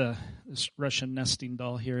this Russian nesting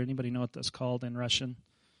doll here. Anybody know what that's called in Russian?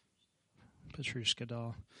 Petrushka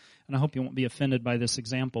doll. And I hope you won't be offended by this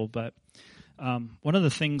example, but one of the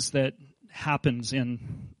things that happens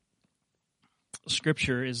in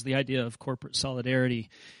Scripture is the idea of corporate solidarity.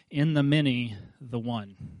 In the many, the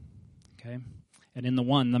one. Okay? And in the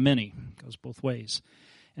one, the many. It goes both ways.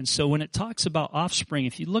 And so when it talks about offspring,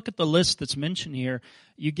 if you look at the list that's mentioned here,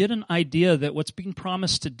 you get an idea that what's being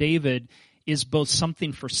promised to David is both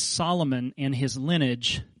something for Solomon and his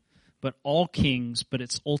lineage, but all kings, but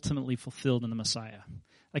it's ultimately fulfilled in the Messiah.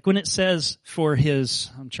 Like when it says for his,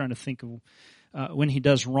 I'm trying to think of, when he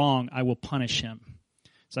does wrong, I will punish him.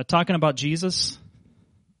 Is that talking about Jesus?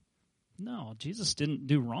 No, Jesus didn't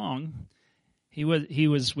do wrong. He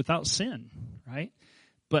was without sin, right?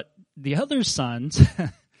 But the other sons,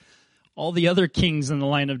 all the other kings in the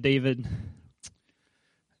line of David,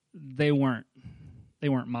 they weren't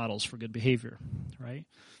models for good behavior, right?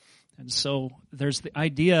 And so there's the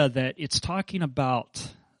idea that it's talking about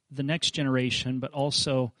the next generation, but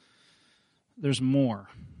also there's more,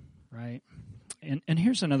 right? And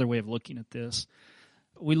here's another way of looking at this.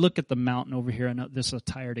 We look at the mountain over here. I know this is a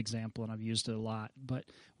tired example, and I've used it a lot. But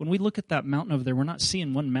when we look at that mountain over there, we're not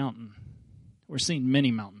seeing one mountain. We're seeing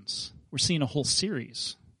many mountains. We're seeing a whole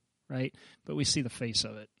series, right? But we see the face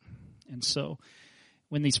of it. And so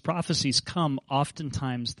when these prophecies come,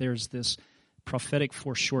 oftentimes there's this prophetic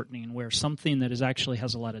foreshortening where something that actually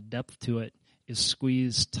has a lot of depth to it is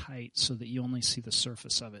squeezed tight so that you only see the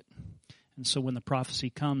surface of it. And so when the prophecy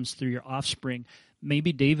comes through your offspring,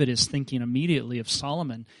 maybe David is thinking immediately of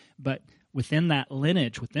Solomon, but within that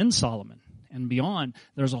lineage, within Solomon and beyond,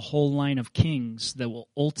 there's a whole line of kings that will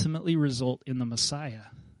ultimately result in the Messiah.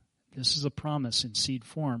 This is a promise in seed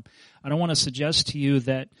form. I don't want to suggest to you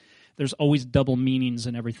that there's always double meanings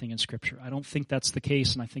in everything in Scripture. I don't think that's the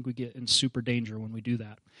case, and I think we get in super danger when we do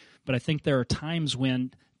that. But I think there are times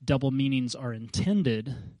when double meanings are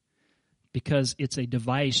intended because it's a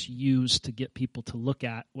device used to get people to look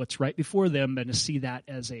at what's right before them and to see that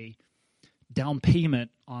as a down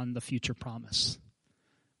payment on the future promise,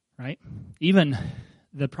 right? Even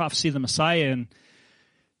the prophecy of the Messiah in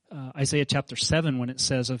Isaiah chapter 7, when it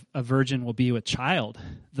says a virgin will be with child,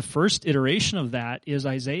 the first iteration of that is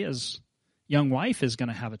Isaiah's young wife is going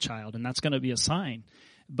to have a child, and that's going to be a sign.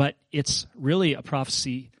 But it's really a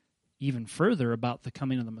prophecy even further about the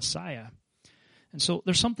coming of the Messiah. And so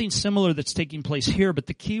there's something similar that's taking place here, but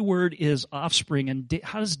the key word is offspring. And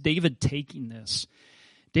how is David taking this?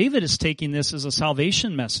 David is taking this as a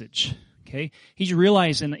salvation message. Okay, he's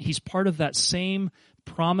realizing that he's part of that same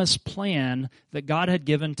promise plan that God had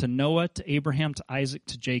given to Noah, to Abraham, to Isaac,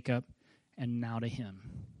 to Jacob, and now to him.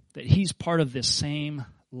 That he's part of this same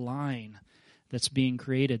line that's being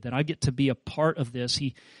created, that I get to be a part of this.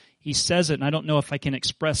 He says it, and I don't know if I can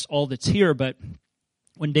express all that's here, but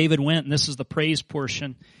when David went, and this is the praise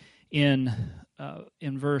portion in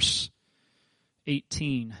verse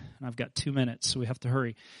 18, and I've got 2 minutes, so we have to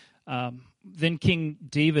hurry. Then King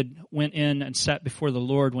David went in and sat before the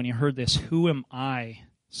Lord when he heard this. Who am I,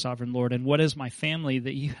 sovereign Lord, and what is my family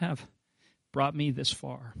that you have brought me this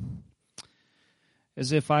far?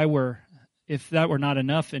 As if that were not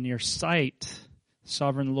enough in your sight,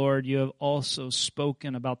 sovereign Lord, you have also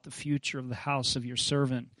spoken about the future of the house of your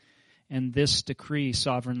servant. And this decree,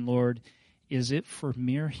 sovereign Lord, is it for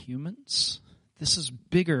mere humans? This is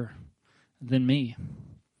bigger than me.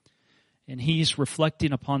 And he's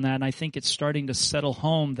reflecting upon that, and I think it's starting to settle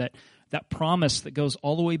home that promise that goes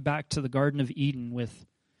all the way back to the Garden of Eden with,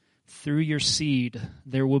 through your seed,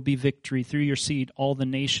 there will be victory. Through your seed, all the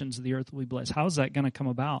nations of the earth will be blessed. How is that going to come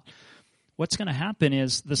about? What's going to happen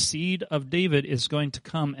is the seed of David is going to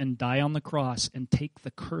come and die on the cross and take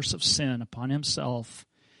the curse of sin upon himself.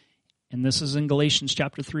 And this is in Galatians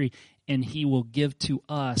chapter 3. And he will give to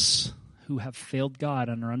us who have failed God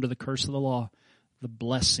and are under the curse of the law, the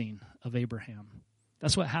blessing of Abraham.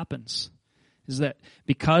 That's what happens, is that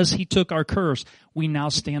because he took our curse, we now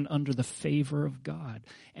stand under the favor of God.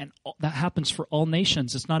 And that happens for all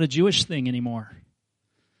nations. It's not a Jewish thing anymore.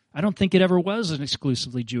 I don't think it ever was an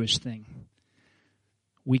exclusively Jewish thing.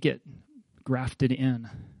 We get grafted in.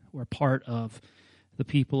 We're part of the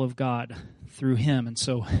people of God through him. And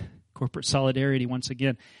so corporate solidarity, once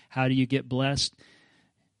again, how do you get blessed?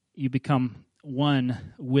 You become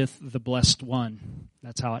one with the blessed one.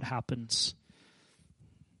 That's how it happens.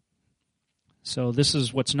 So this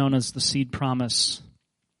is what's known as the seed promise,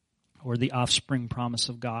 or the offspring promise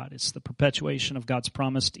of God. It's the perpetuation of God's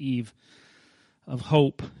promise to Eve of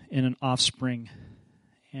hope in an offspring.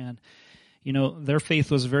 And, their faith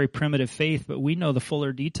was a very primitive faith, but we know the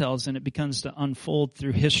fuller details, and it begins to unfold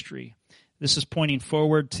through history. This is pointing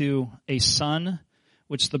forward to a son,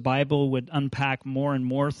 which the Bible would unpack more and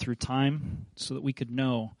more through time, so that we could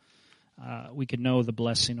know the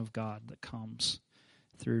blessing of God that comes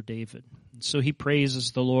through David. And so he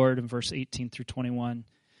praises the Lord in verse 18 through 21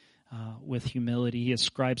 with humility. He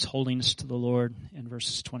ascribes holiness to the Lord in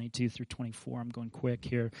verses 22 through 24. I'm going quick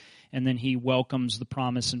here. And then he welcomes the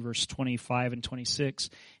promise in verse 25 and 26.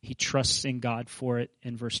 He trusts in God for it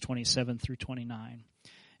in verse 27 through 29.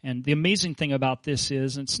 And the amazing thing about this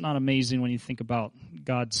is, it's not amazing when you think about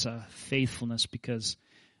God's faithfulness, because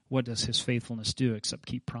what does his faithfulness do except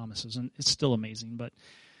keep promises? And it's still amazing, but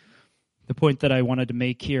the point that I wanted to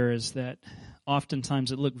make here is that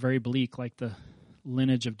oftentimes it looked very bleak, like the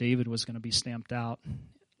lineage of David was going to be stamped out.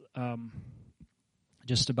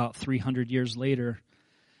 Just about 300 years later,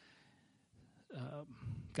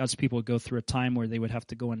 God's people would go through a time where they would have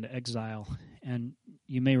to go into exile. And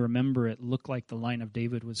you may remember it looked like the line of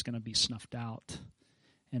David was going to be snuffed out.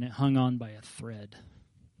 And it hung on by a thread.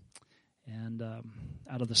 And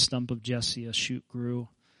out of the stump of Jesse, a shoot grew.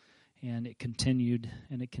 And it continued,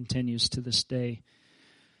 and it continues to this day.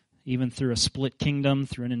 Even through a split kingdom,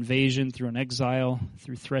 through an invasion, through an exile,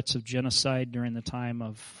 through threats of genocide during the time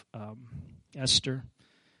of Esther,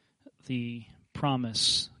 the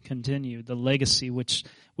promise continued. The legacy which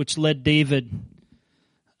led David,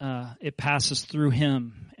 it passes through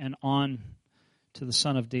him and on to the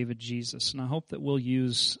Son of David, Jesus. And I hope that we'll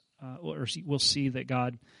we'll see that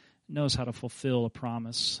God knows how to fulfill a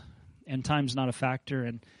promise. And time's not a factor,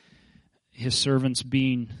 and his servants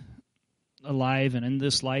being alive and in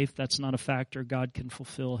this life, that's not a factor. God can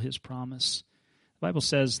fulfill his promise. The Bible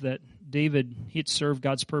says that David, he had served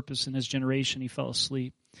God's purpose in his generation. He fell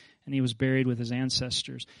asleep, and he was buried with his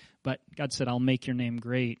ancestors. But God said, I'll make your name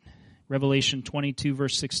great. Revelation 22,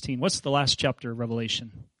 verse 16. What's the last chapter of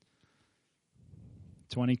Revelation?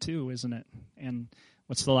 22, isn't it? And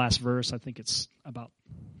what's the last verse? I think it's about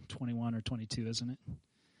 21 or 22, isn't it?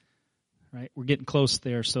 Right? We're getting close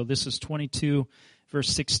there. So this is 22, verse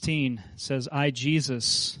 16. It says, I,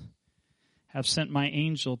 Jesus, have sent my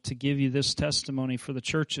angel to give you this testimony for the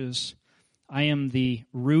churches. I am the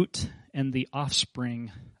root and the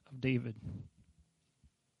offspring of David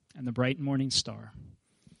and the bright morning star.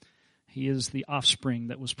 He is the offspring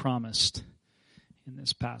that was promised in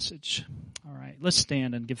this passage. All right, let's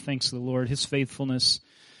stand and give thanks to the Lord. His faithfulness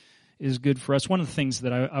is good for us. One of the things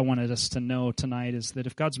that I wanted us to know tonight is that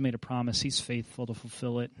if God's made a promise, he's faithful to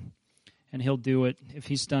fulfill it. And he'll do it. If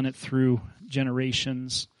he's done it through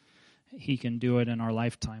generations, he can do it in our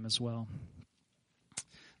lifetime as well.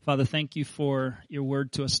 Father, thank you for your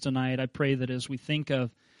word to us tonight. I pray that as we think of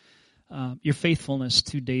your faithfulness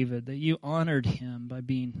to David, that you honored him by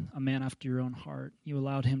being a man after your own heart. You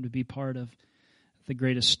allowed him to be part of the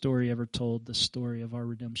greatest story ever told, the story of our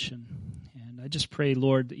redemption. And I just pray,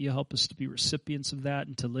 Lord, that you help us to be recipients of that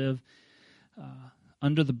and to live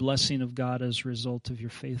under the blessing of God as a result of your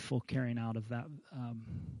faithful carrying out of that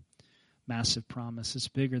massive promise. It's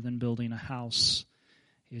bigger than building a house.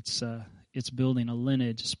 It's building a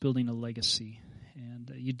lineage. It's building a legacy.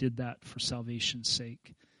 And you did that for salvation's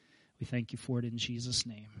sake. We thank you for it in Jesus'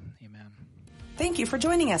 name. Amen. Thank you for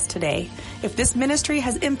joining us today. If this ministry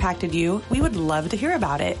has impacted you, we would love to hear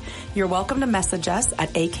about it. You're welcome to message us at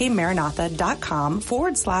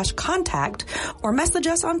akmaranatha.com/contact or message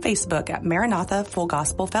us on Facebook at Maranatha Full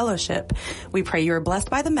Gospel Fellowship. We pray you're blessed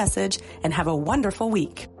by the message and have a wonderful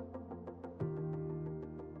week.